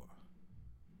 3-4.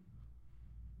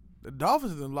 The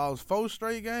Dolphins have lost 4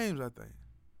 straight games, I think.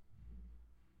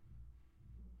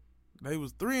 They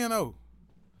was 3-0. No,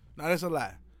 that's a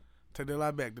lie. Take that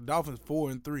lie back. The Dolphins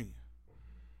 4-3.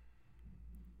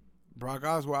 Brock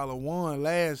Osweiler won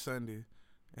last Sunday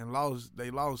and lost. They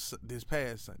lost this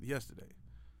past Sunday, yesterday.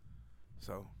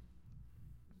 So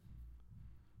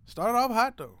started off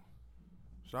hot though.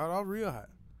 Started off real hot.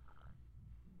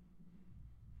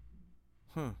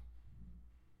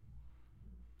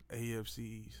 AFC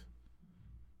East.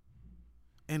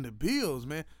 And the Bills,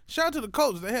 man. Shout out to the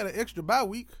Colts. They had an extra bye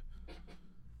week.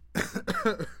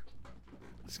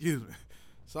 Excuse me.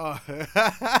 Sorry. They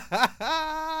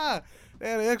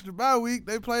had an extra bye week.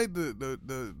 They played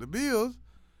the Bills.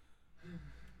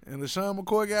 And LaShawn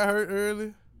McCoy got hurt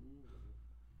early.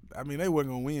 I mean, they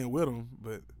wasn't going to win with him,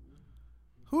 but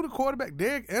who the quarterback?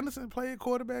 Derek Anderson played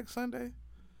quarterback Sunday.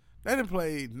 They done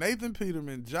played Nathan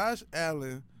Peterman, Josh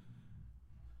Allen,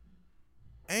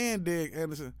 and Derek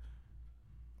Anderson.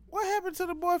 What happened to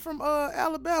the boy from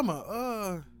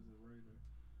Alabama?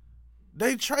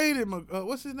 They traded him.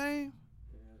 What's his name?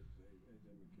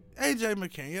 A.J.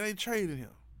 McCann. Yeah, they traded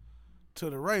him to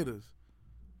the Raiders.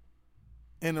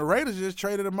 And the Raiders just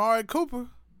traded Amari Cooper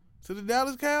to the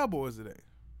Dallas Cowboys today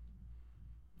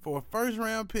for a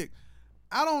first-round pick.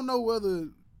 I don't know whether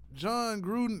John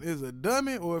Gruden is a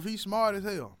dummy or if he's smart as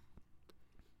hell.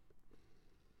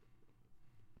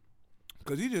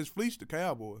 Because he just fleeced the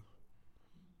Cowboys.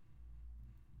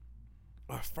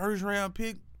 A first-round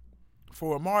pick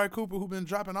for Amari Cooper, who been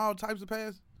dropping all types of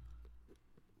passes.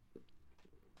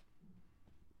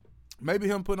 Maybe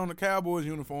him putting on the Cowboys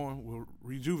uniform will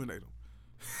rejuvenate him.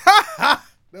 That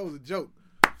was a joke.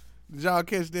 Did y'all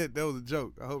catch that? That was a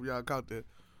joke. I hope y'all caught that.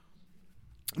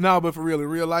 No, but for real, in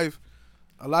real life,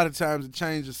 a lot of times the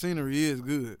change of scenery is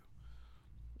good.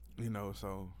 You know,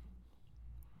 so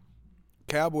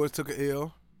Cowboys took an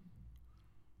L.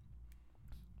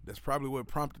 That's probably what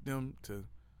prompted them to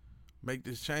make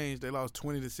this change. They lost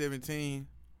 20-17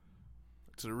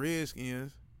 to the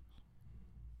Redskins,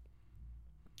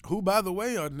 who, by the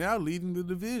way, are now leading the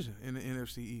division in the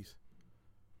NFC East.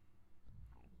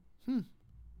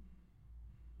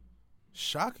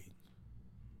 Shocking.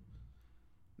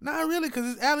 Not really,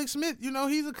 because it's Alex Smith. You know,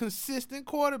 he's a consistent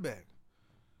quarterback.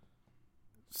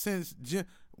 Since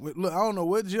look, I don't know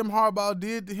what Jim Harbaugh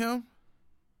did to him,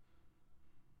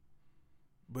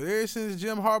 but ever since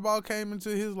Jim Harbaugh came into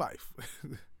his life,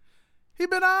 he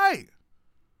been all right.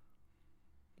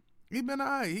 He been all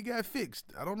right. He got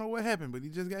fixed. I don't know what happened, but he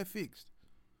just got fixed.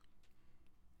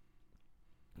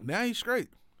 Now he's straight.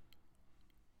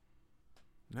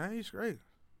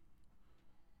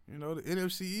 You know, the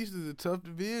NFC East is a tough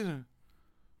division.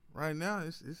 Right now,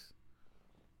 it's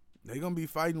they're gonna be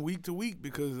fighting week to week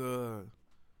because the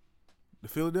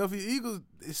Philadelphia Eagles,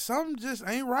 something just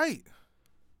ain't right.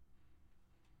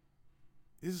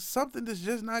 It's something that's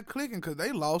just not clicking because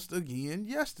they lost again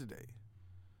yesterday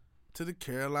to the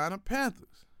Carolina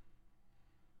Panthers.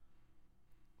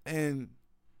 And,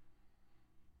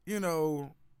 you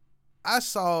know, I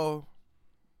saw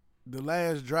the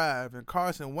last drive and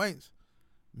Carson Wentz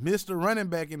missed a running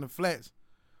back in the flats.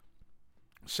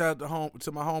 Shout out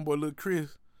to my homeboy Lil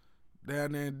Chris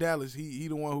down there in Dallas. He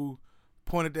the one who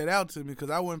pointed that out to me because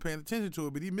I wasn't paying attention to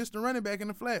it, but he missed a running back in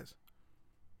the flats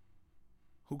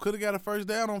who could have got a first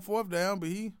down on fourth down, but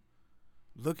he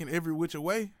looking every which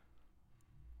way.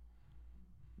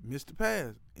 Missed the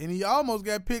pass. And he almost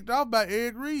got picked off by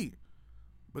Eric Reed.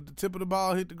 But the tip of the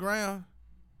ball hit the ground.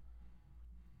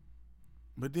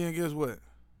 But then guess what?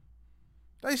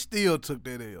 They still took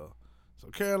that L. So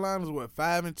Carolina's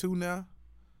 5-2 now?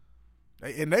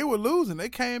 And they were losing. They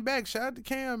came back. Shout out to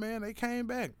Cam, man. They came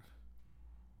back.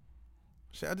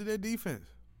 Shout out to their defense.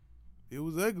 It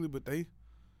was ugly, but they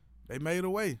made a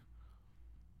way.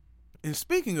 And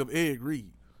speaking of Eric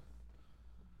Reed,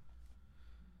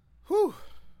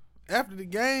 after the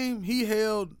game, he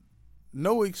held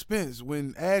no expense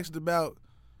when asked about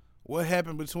what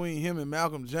happened between him and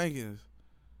Malcolm Jenkins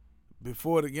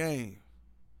before the game.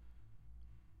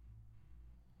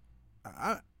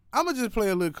 I'm going to just play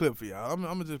a little clip for y'all. I'm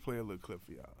going to just play a little clip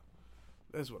for y'all.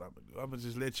 That's what I'm going to do. I'm going to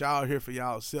just let y'all hear for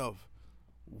y'all self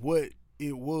what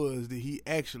it was that he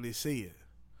actually said.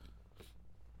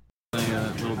 A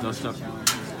little dust up.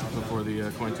 before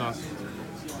the coin toss?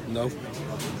 No.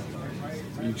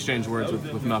 You exchanged words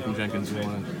with Malcolm Jenkins. You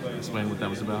want to explain what that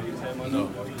was about? No.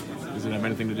 Does it have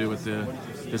anything to do with the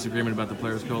disagreement about the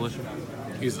Players Coalition?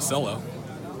 He's a sellout.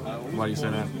 Why do you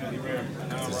say that?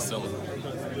 He's a sellout.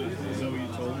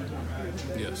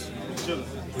 Yes.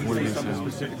 What did he say?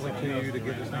 Specifically to you to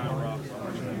get this now?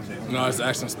 No, his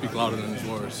actions speak louder than his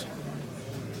words.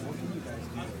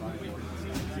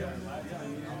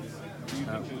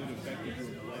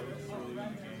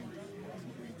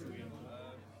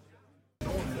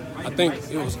 I think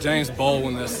it was James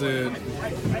Baldwin that said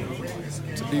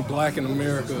to be black in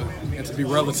America and to be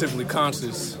relatively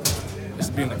conscious is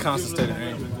to be in a constant state of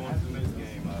anger.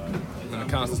 In a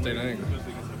constant state of anger.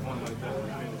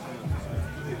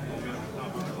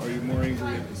 Are you more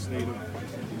angry at the state of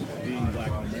being black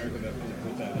in America that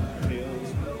what that entails,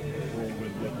 or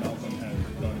with what Malcolm has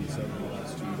done and said in the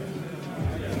last 2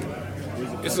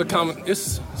 years?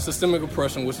 It's systemic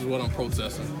oppression, which is what I'm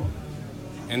protesting,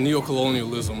 and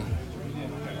neocolonialism.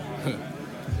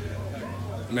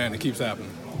 Man, it keeps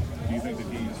happening. Do you think that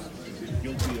he's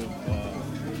guilty of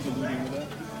colluding with that?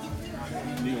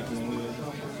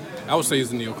 Neocolonialism? I would say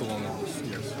he's a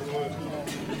neocolonialist. Yes.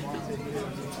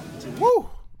 Woo!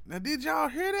 Now, did y'all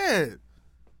hear that?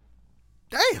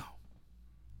 Damn.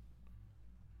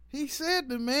 He said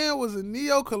the man was a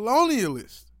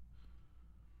neo-colonialist.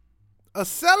 A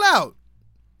sellout.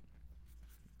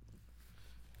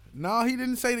 No, he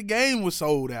didn't say the game was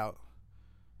sold out.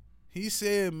 He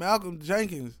said Malcolm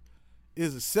Jenkins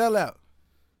is a sellout.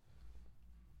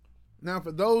 Now,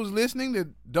 for those listening that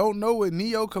don't know what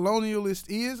neo-colonialist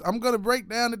is, I'm going to break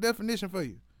down the definition for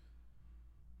you.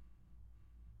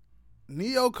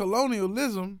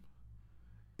 Neo-colonialism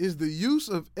is the use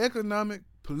of economic,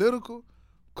 political,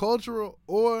 cultural,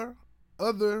 or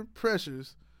other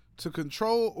pressures to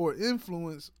control or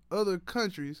influence other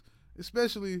countries,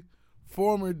 especially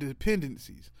former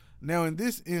dependencies. Now, in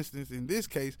this instance, in this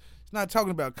case, he's not talking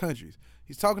about countries.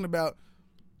 He's talking about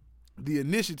the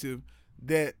initiative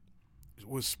that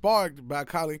was sparked by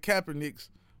Colin Kaepernick's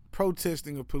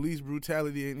protesting of police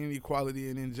brutality and inequality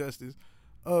and injustice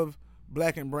of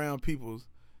black and brown peoples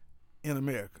in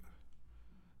America.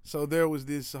 So there was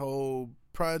this whole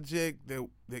project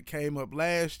that came up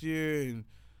last year, and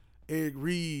Eric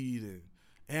Reed and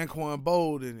Anquan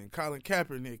Bolden and Colin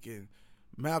Kaepernick and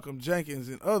Malcolm Jenkins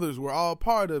and others were all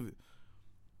part of it.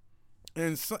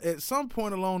 And so, at some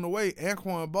point along the way,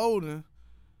 Anquan Bolden,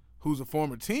 who's a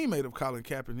former teammate of Colin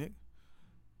Kaepernick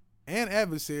and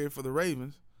adversary for the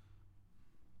Ravens,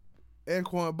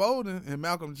 Anquan Bolden and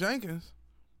Malcolm Jenkins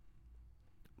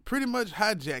pretty much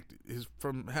hijacked it,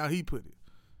 from how he put it.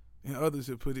 And others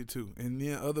have put it too. And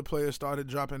then other players started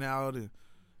dropping out and,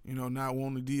 not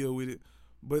wanting to deal with it.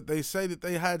 But they say that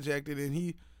they hijacked it, and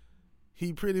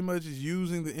he pretty much is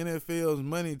using the NFL's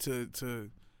money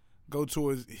to go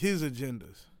towards his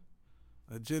agendas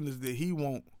that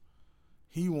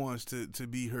he wants to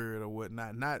be heard or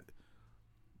whatnot, not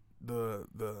the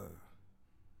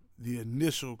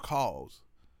initial cause.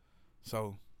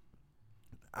 So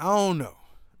I don't know.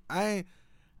 I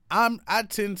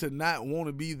tend to not want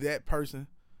to be that person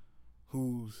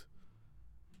who's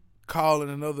calling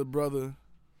another brother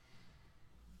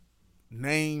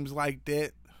names like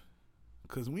that.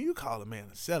 Because when you call a man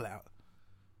a sellout,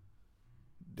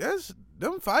 that's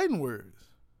them fighting words.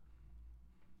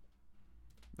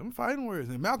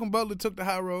 And Malcolm Butler took the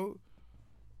high road.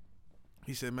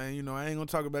 He said, man, I ain't going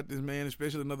to talk about this man,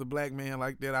 especially another black man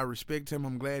like that. I respect him.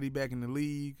 I'm glad he back in the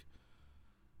league.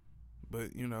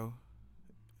 But,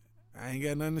 I ain't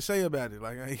got nothing to say about it.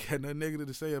 Like, I ain't got nothing negative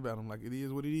to say about him. Like, it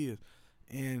is what it is.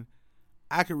 And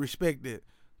I can respect that,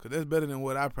 because that's better than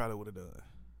what I probably would have done.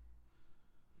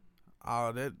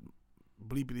 All that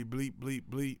bleepity bleep, bleep,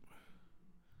 bleep.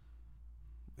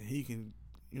 And he can,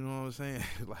 you know what I'm saying?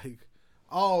 Like,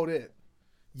 all that.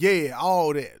 Yeah,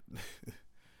 all that.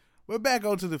 But back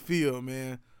onto the field,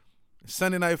 man.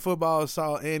 Sunday Night Football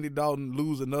saw Andy Dalton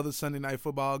lose another Sunday Night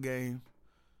Football game.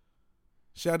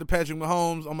 Shout out to Patrick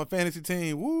Mahomes on my fantasy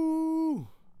team. Woo!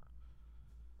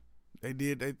 They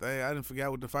did their thing. I didn't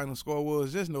forget what the final score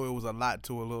was. Just know it was a lot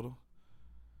to a little.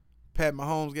 Pat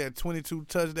Mahomes got 22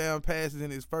 touchdown passes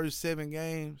in his first 7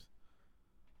 games.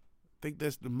 I think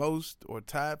that's the most, or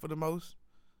tied for the most,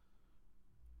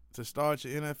 to start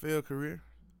your NFL career.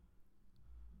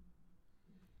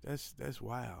 That's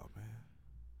wild, man.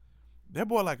 That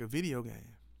boy like a video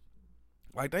game.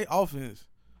 Like, they offense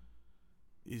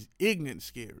is ignorant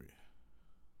scary.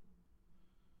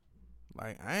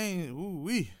 Like,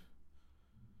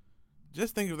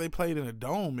 just think if they played in a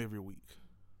dome every week.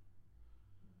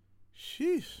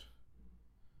 Sheesh.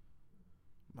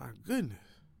 My goodness.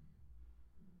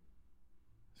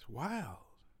 It's wild.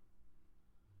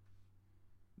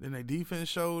 Then their defense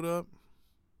showed up.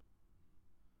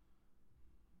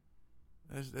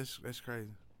 That's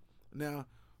crazy. Now,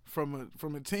 from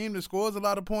a team that scores a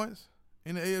lot of points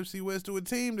in the AFC West to a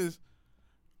team that's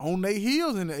on their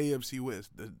heels in the AFC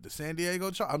West, the San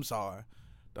Diego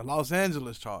the Los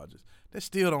Angeles Chargers, that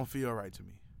still don't feel right to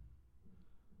me.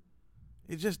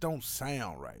 It just don't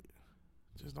sound right.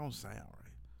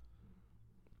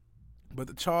 But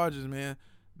the Chargers, man,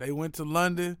 they went to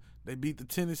London. They beat the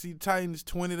Tennessee Titans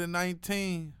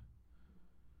 20-19.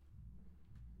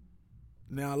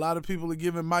 Now, a lot of people are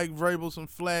giving Mike Vrabel some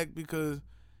flack because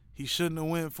he shouldn't have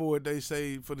went for it, they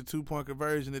say, for the 2-point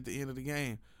conversion at the end of the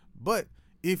game. But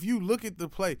if you look at the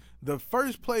play, the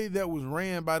first play that was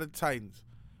ran by the Titans,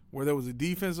 where there was a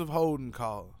defensive holding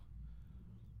call,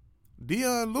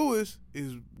 Dion Lewis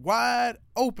is wide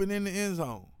open in the end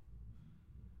zone.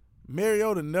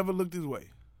 Mariota never looked his way.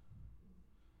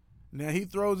 Now he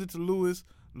throws it to Lewis.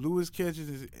 Lewis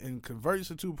catches it and converts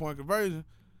a 2-point conversion.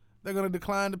 They're going to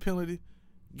decline the penalty.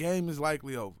 Game is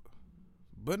likely over.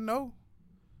 But no.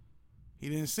 He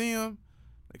didn't see him.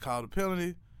 They called a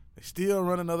penalty. They still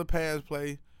run another pass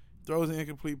play. Throws an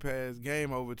incomplete pass.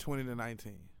 Game over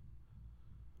 20-19.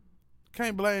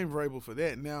 Can't blame Vrabel for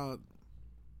that. Now,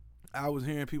 I was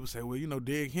hearing people say, well,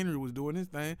 Derrick Henry was doing his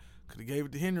thing. Could have gave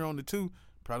it to Henry on the 2.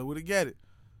 Probably would have got it.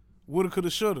 Woulda, coulda,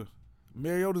 shoulda.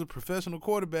 Mariota's a professional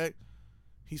quarterback.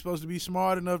 He's supposed to be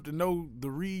smart enough to know the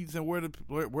reads and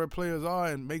where players are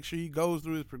and make sure he goes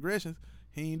through his progressions.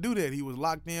 He didn't do that. He was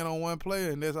locked in on one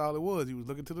player, and that's all it was. He was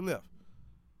looking to the left.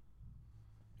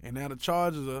 And now the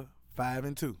Chargers are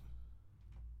 5-2.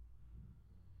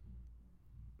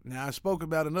 Now, I spoke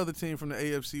about another team from the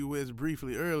AFC West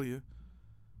briefly earlier,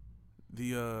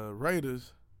 the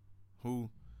Raiders, who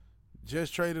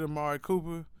just traded Amari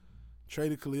Cooper,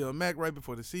 traded Khalil Mack right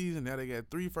before the season. Now they got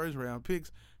 3 first-round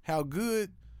picks. How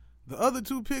good the other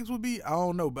 2 picks will be, I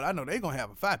don't know, but I know they're going to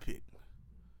have a 5 pick.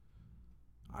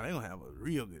 Oh, they're going to have a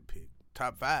real good pick.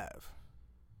 Top 5.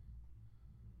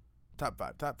 Top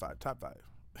 5.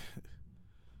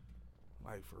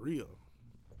 Like, for real.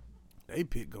 They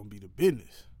pick going to be the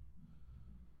business.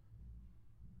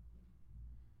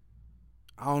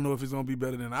 I don't know if it's going to be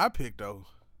better than our pick, though.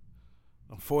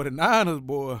 The 49ers,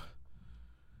 boy.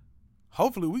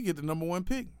 Hopefully we get the number 1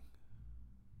 pick.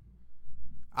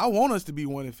 I want us to be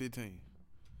 1-15.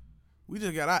 We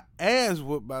just got our ass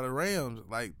whooped by the Rams,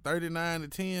 like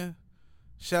 39-10.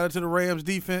 Shout out to the Rams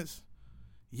defense.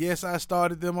 Yes, I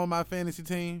started them on my fantasy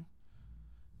team.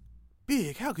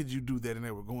 Big, how could you do that and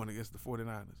they were going against the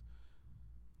 49ers?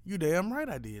 You damn right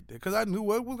I did that because I knew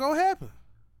what was going to happen.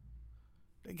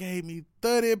 They gave me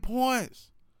 30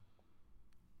 points.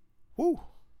 Woo.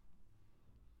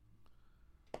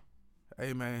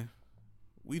 Hey, man.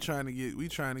 We trying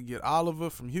to get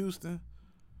Oliver from Houston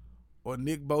or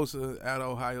Nick Bosa out of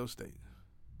Ohio State.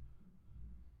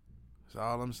 That's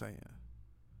all I'm saying.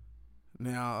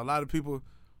 Now, a lot of people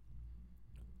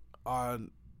are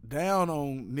down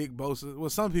on Nick Bosa. Well,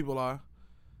 some people are.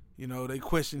 They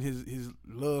question his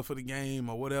love for the game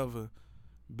or whatever,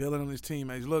 building on his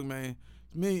teammates. Look, man,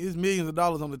 it's millions of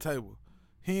dollars on the table.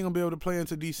 He ain't going to be able to play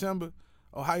until December.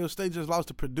 Ohio State just lost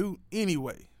to Purdue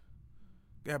anyway.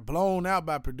 Got blown out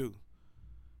by Purdue.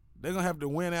 They're going to have to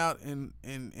win out and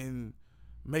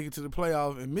make it to the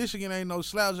playoff. And Michigan ain't no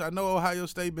slouch. I know Ohio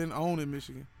State been owning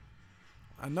Michigan.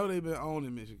 I know they've been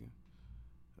owning Michigan.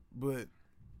 But,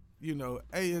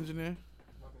 hey, engineer.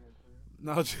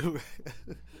 No,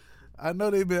 I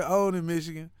know they've been owning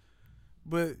Michigan.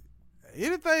 But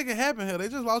anything can happen here. They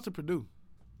just lost to Purdue.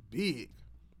 Big.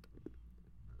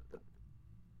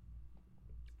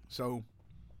 So,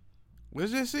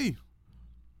 let's just see.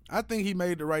 I think he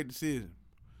made the right decision.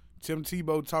 Tim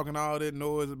Tebow talking all that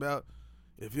noise about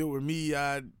if it were me,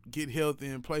 I'd get healthy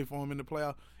and play for him in the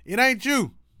playoffs. It ain't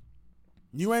you.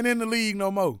 You ain't in the league no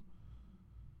more.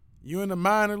 You in the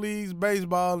minor leagues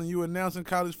baseball and you announcing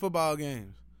college football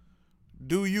games.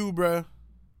 Do you, bruh.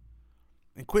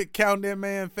 And quit counting that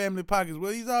man's family pockets.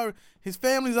 Well, his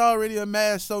family's already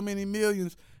amassed so many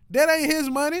millions. That ain't his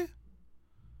money.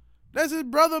 That's his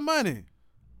brother money.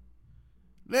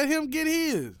 Let him get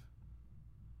his.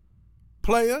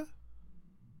 Player.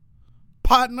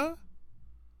 Partner.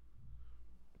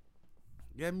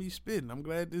 Got me spitting. I'm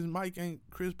glad this mic ain't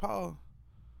Chris Paul.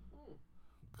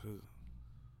 Because,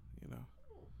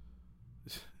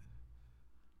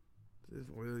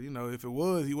 if it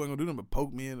was, he wasn't going to do nothing but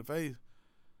poke me in the face.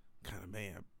 Kind of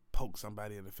man poke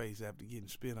somebody in the face after getting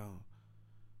spit on.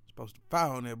 Supposed to fire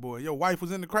on that boy. Your wife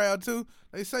was in the crowd too.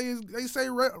 They say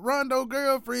Rondo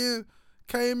girlfriend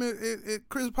came at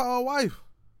Chris Paul's wife.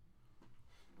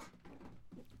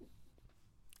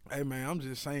 Hey man, I'm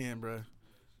just saying, bro.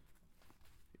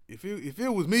 If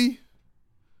it was me,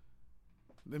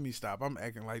 let me stop. I'm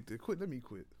acting like this. Let me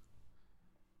quit.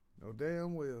 No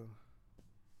damn well,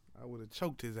 I would have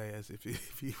choked his ass if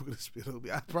he would have spit on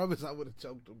me. I promise I would have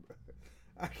choked him, bro.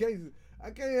 I can't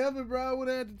help it, bro. I would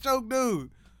have had to choke,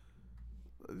 dude.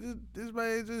 This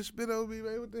man just spit on me,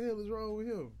 man. What the hell is wrong with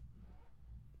him?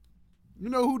 You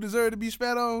know who deserved to be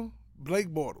spat on? Blake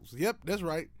Bortles. Yep, that's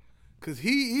right. Because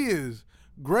he is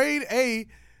grade A,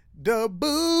 the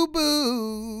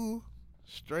boo-boo.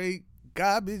 Straight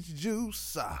garbage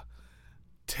juice.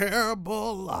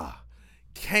 Terrible.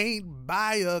 Can't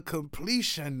buy a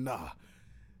completion.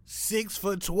 6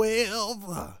 for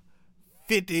 12.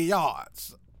 50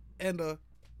 yards. And a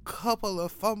couple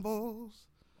of fumbles.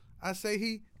 I say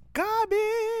he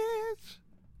garbage.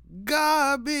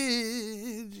 Garbage.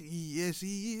 Yes,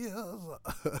 he is.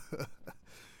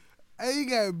 He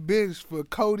got benched for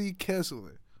Cody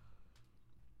Kessler.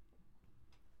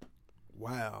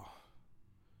 Wow.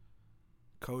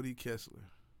 Cody Kessler.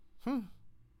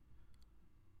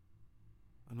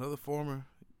 Another former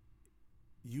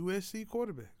USC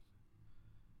quarterback.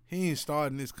 He ain't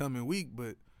starting this coming week,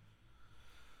 but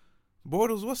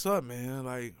Bortles, what's up, man?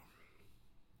 Like,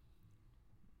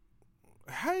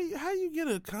 how you get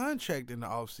a contract in the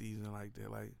offseason like that?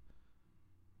 Like,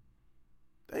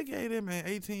 they gave that man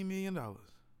 $18 million.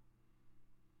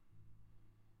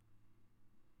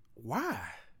 Why?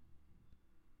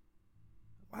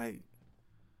 Like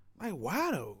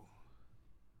why though?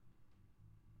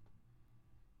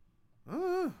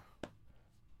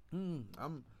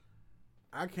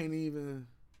 I can't even.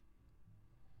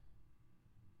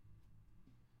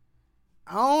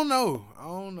 I don't know. I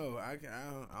don't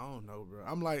know, bro.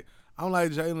 I'm like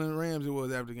Jalen Ramsey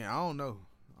was after the game. I don't know.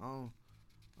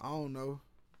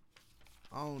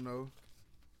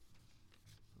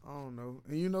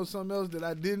 And you know something else that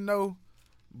I didn't know,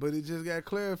 but it just got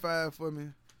clarified for me.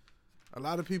 A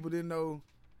lot of people didn't know.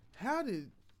 How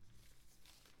did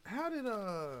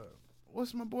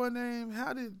what's my boy name?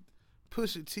 How did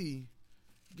Pusha T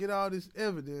get all this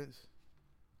evidence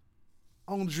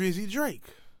on Drizzy Drake?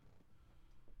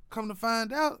 Come to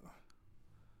find out,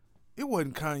 it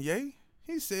wasn't Kanye.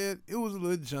 He said it was a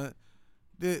little junk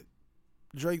that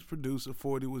Drake's producer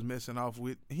 40 was messing off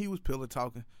with. And he was pillow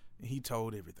talking, and he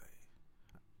told everything.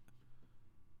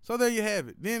 So there you have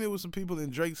it. Then there was some people in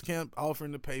Drake's camp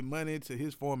offering to pay money to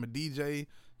his former DJ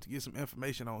to get some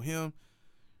information on him.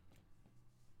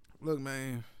 Look,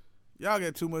 man, y'all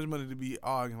got too much money to be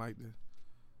arguing like this.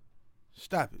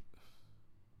 Stop it.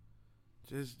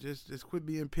 Just quit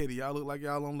being petty. Y'all look like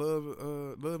y'all on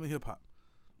Love and Hip Hop.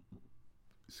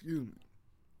 Excuse me.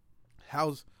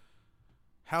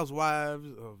 Housewives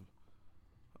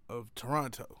of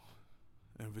Toronto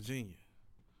and Virginia.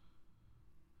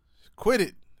 Quit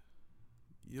it.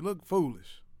 You look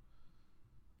foolish.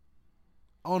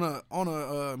 On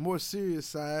a more serious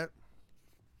side,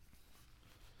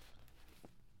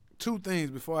 two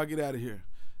things before I get out of here.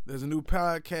 There's a new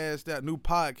podcast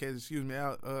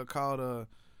out called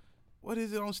what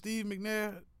is it on Steve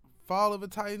McNair? Fall of a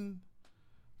Titan.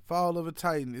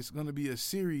 It's going to be a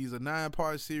series, a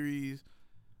 9-part series,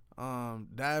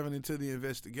 diving into the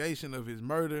investigation of his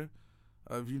murder.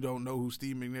 If you don't know who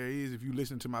Steve McNair is, if you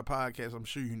listen to my podcast, I'm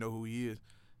sure you know who he is.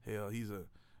 Hell, he's a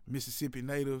Mississippi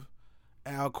native,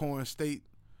 Alcorn State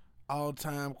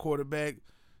all-time quarterback,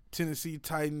 Tennessee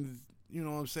Titans, you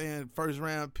know what I'm saying,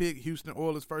 first-round pick, Houston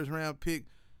Oilers first-round pick,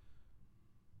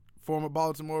 former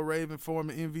Baltimore Raven,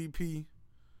 former MVP. You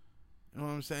know what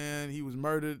I'm saying? He was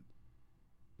murdered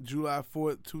July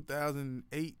 4th,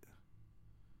 2008.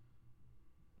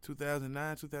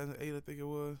 2009, 2008, I think it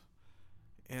was.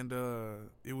 And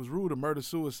it was ruled a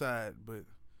murder-suicide, but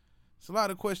it's a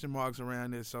lot of question marks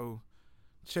around this, so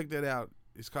check that out.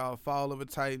 It's called Fall of a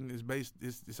Titan.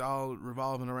 It's all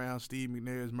revolving around Steve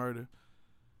McNair's murder,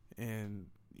 and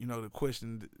you know the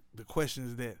questions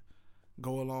that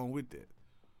go along with that.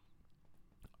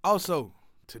 Also,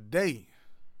 today,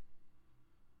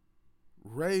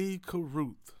 Ray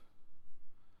Caruth,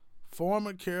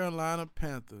 former Carolina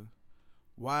Panther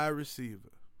wide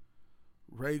receiver,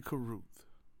 Ray Caruth,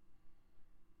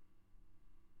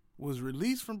 was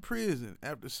released from prison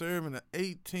after serving an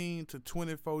 18 to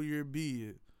 24 year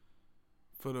bid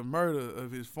for the murder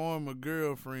of his former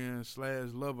girlfriend /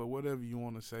 lover, whatever you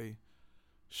want to say,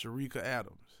 Sharika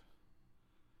Adams.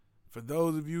 For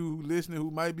those of you who listening who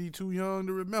might be too young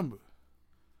to remember,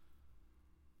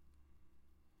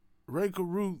 Ray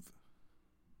Caruth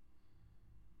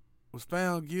was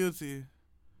found guilty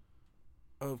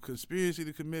of conspiracy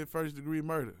to commit first-degree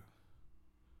murder.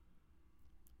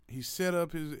 He set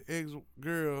up his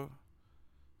ex-girl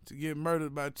to get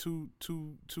murdered by two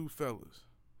fellas.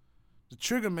 The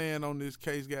trigger man on this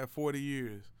case got 40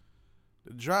 years.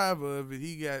 The driver of it,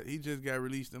 he just got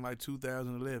released in like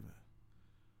 2011.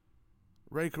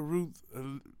 Ray Caruth,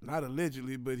 not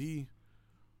allegedly, but he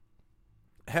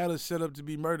had her set up to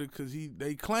be murdered because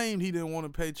they claimed he didn't want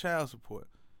to pay child support.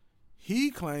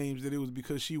 He claims that it was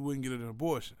because she wouldn't get an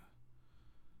abortion.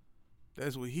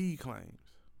 That's what he claims.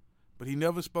 But he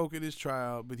never spoke at his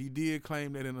trial, but he did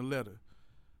claim that in a letter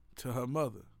to her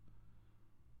mother.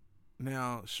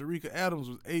 Now, Sharika Adams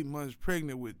was 8 months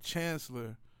pregnant with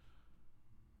Chancellor,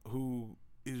 who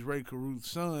is Ray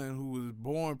Caruth's son, who was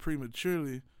born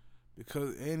prematurely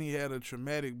and he had a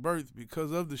traumatic birth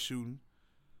because of the shooting.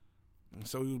 And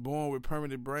so he was born with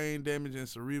permanent brain damage and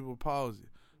cerebral palsy.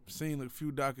 I've seen a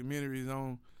few documentaries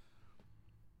on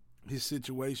his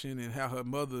situation and how her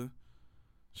mother,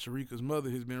 Sharika's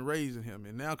mother, has been raising him.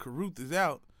 And now Caruth is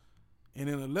out, and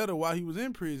in a letter while he was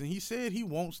in prison, he said he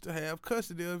wants to have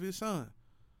custody of his son.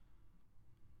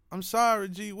 I'm sorry,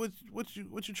 G, what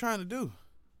you trying to do?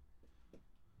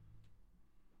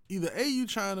 Either A, you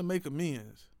trying to make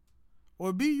amends,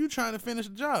 or B, you trying to finish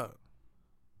the job.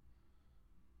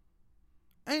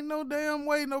 Ain't no damn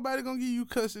way nobody gonna give you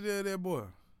custody of that boy.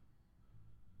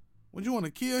 Would you want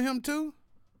to kill him too?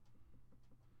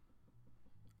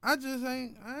 I just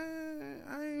ain't.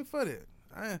 I ain't for that.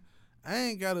 I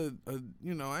ain't got I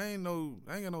ain't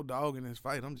got no dog in this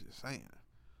fight. I'm just saying.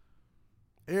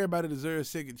 Everybody deserves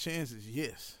second chances,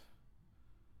 yes.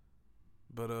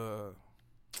 But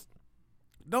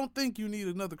don't think you need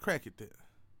another crack at that.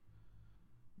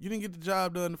 You didn't get the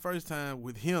job done the first time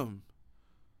with him.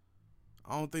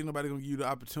 I don't think nobody gonna give you the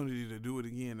opportunity to do it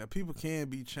again. Now, people can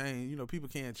be changed. People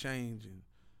can't change and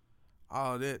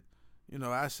all that.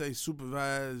 I say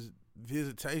supervised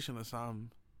visitation or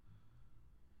something.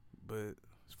 But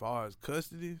as far as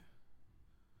custody,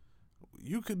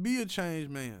 you could be a changed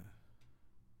man.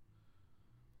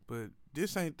 But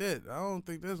this ain't that. I don't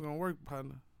think that's gonna work,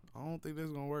 partner. I don't think that's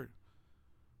gonna work.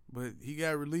 But he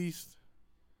got released.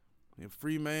 A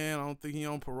free man. I don't think he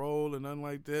on parole or nothing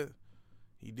like that.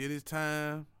 He did his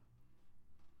time.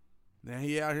 Now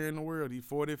he out here in the world. He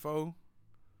 44.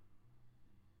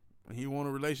 And he want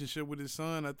a relationship with his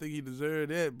son. I think he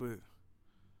deserved that, but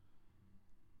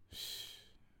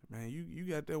man, you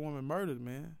got that woman murdered,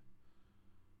 man.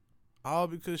 All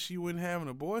because she wouldn't have an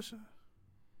abortion.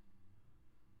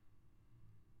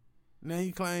 Now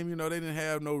he claimed, they didn't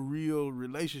have no real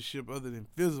relationship other than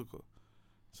physical.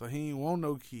 So he ain't want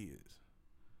no kids.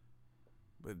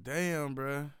 But damn,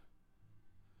 bruh.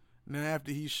 Now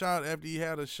after he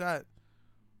had a shot,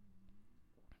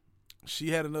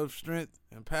 she had enough strength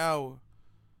and power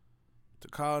to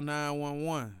call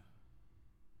 911.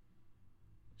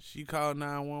 She called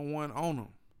 911 on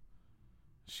him.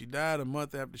 She died a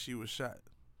month after she was shot.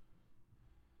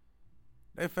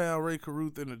 They found Ray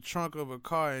Caruth in the trunk of a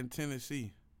car in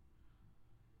Tennessee,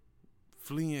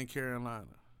 fleeing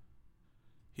Carolina.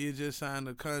 He had just signed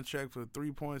a contract for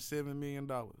 $3.7 million.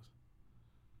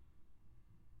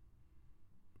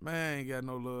 Man, I ain't got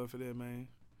no love for that, man.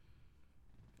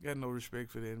 Got no respect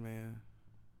for that, man.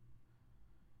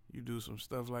 You do some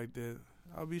stuff like that,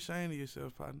 I'll be ashamed of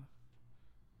yourself, partner.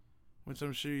 Which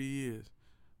I'm sure he is.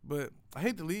 But I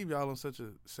hate to leave y'all on such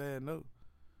a sad note.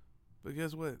 But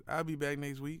guess what? I'll be back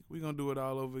next week. We're going to do it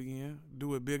all over again.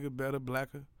 Do it bigger, better,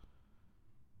 blacker.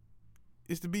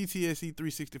 It's the BTSE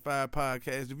 365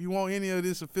 podcast. If you want any of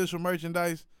this official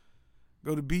merchandise,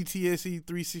 go to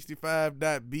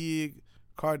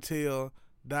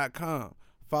btse365.bigcartel.com.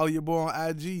 Follow your boy on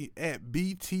IG at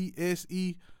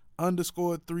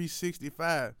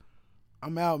BTSE_365.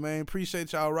 I'm out, man.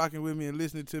 Appreciate y'all rocking with me and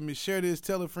listening to me. Share this.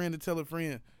 Tell a friend to tell a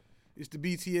friend. It's the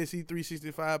BTSE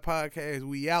 365 podcast.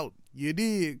 We out. You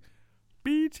dig?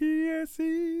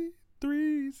 BTSE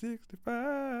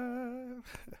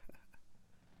 365.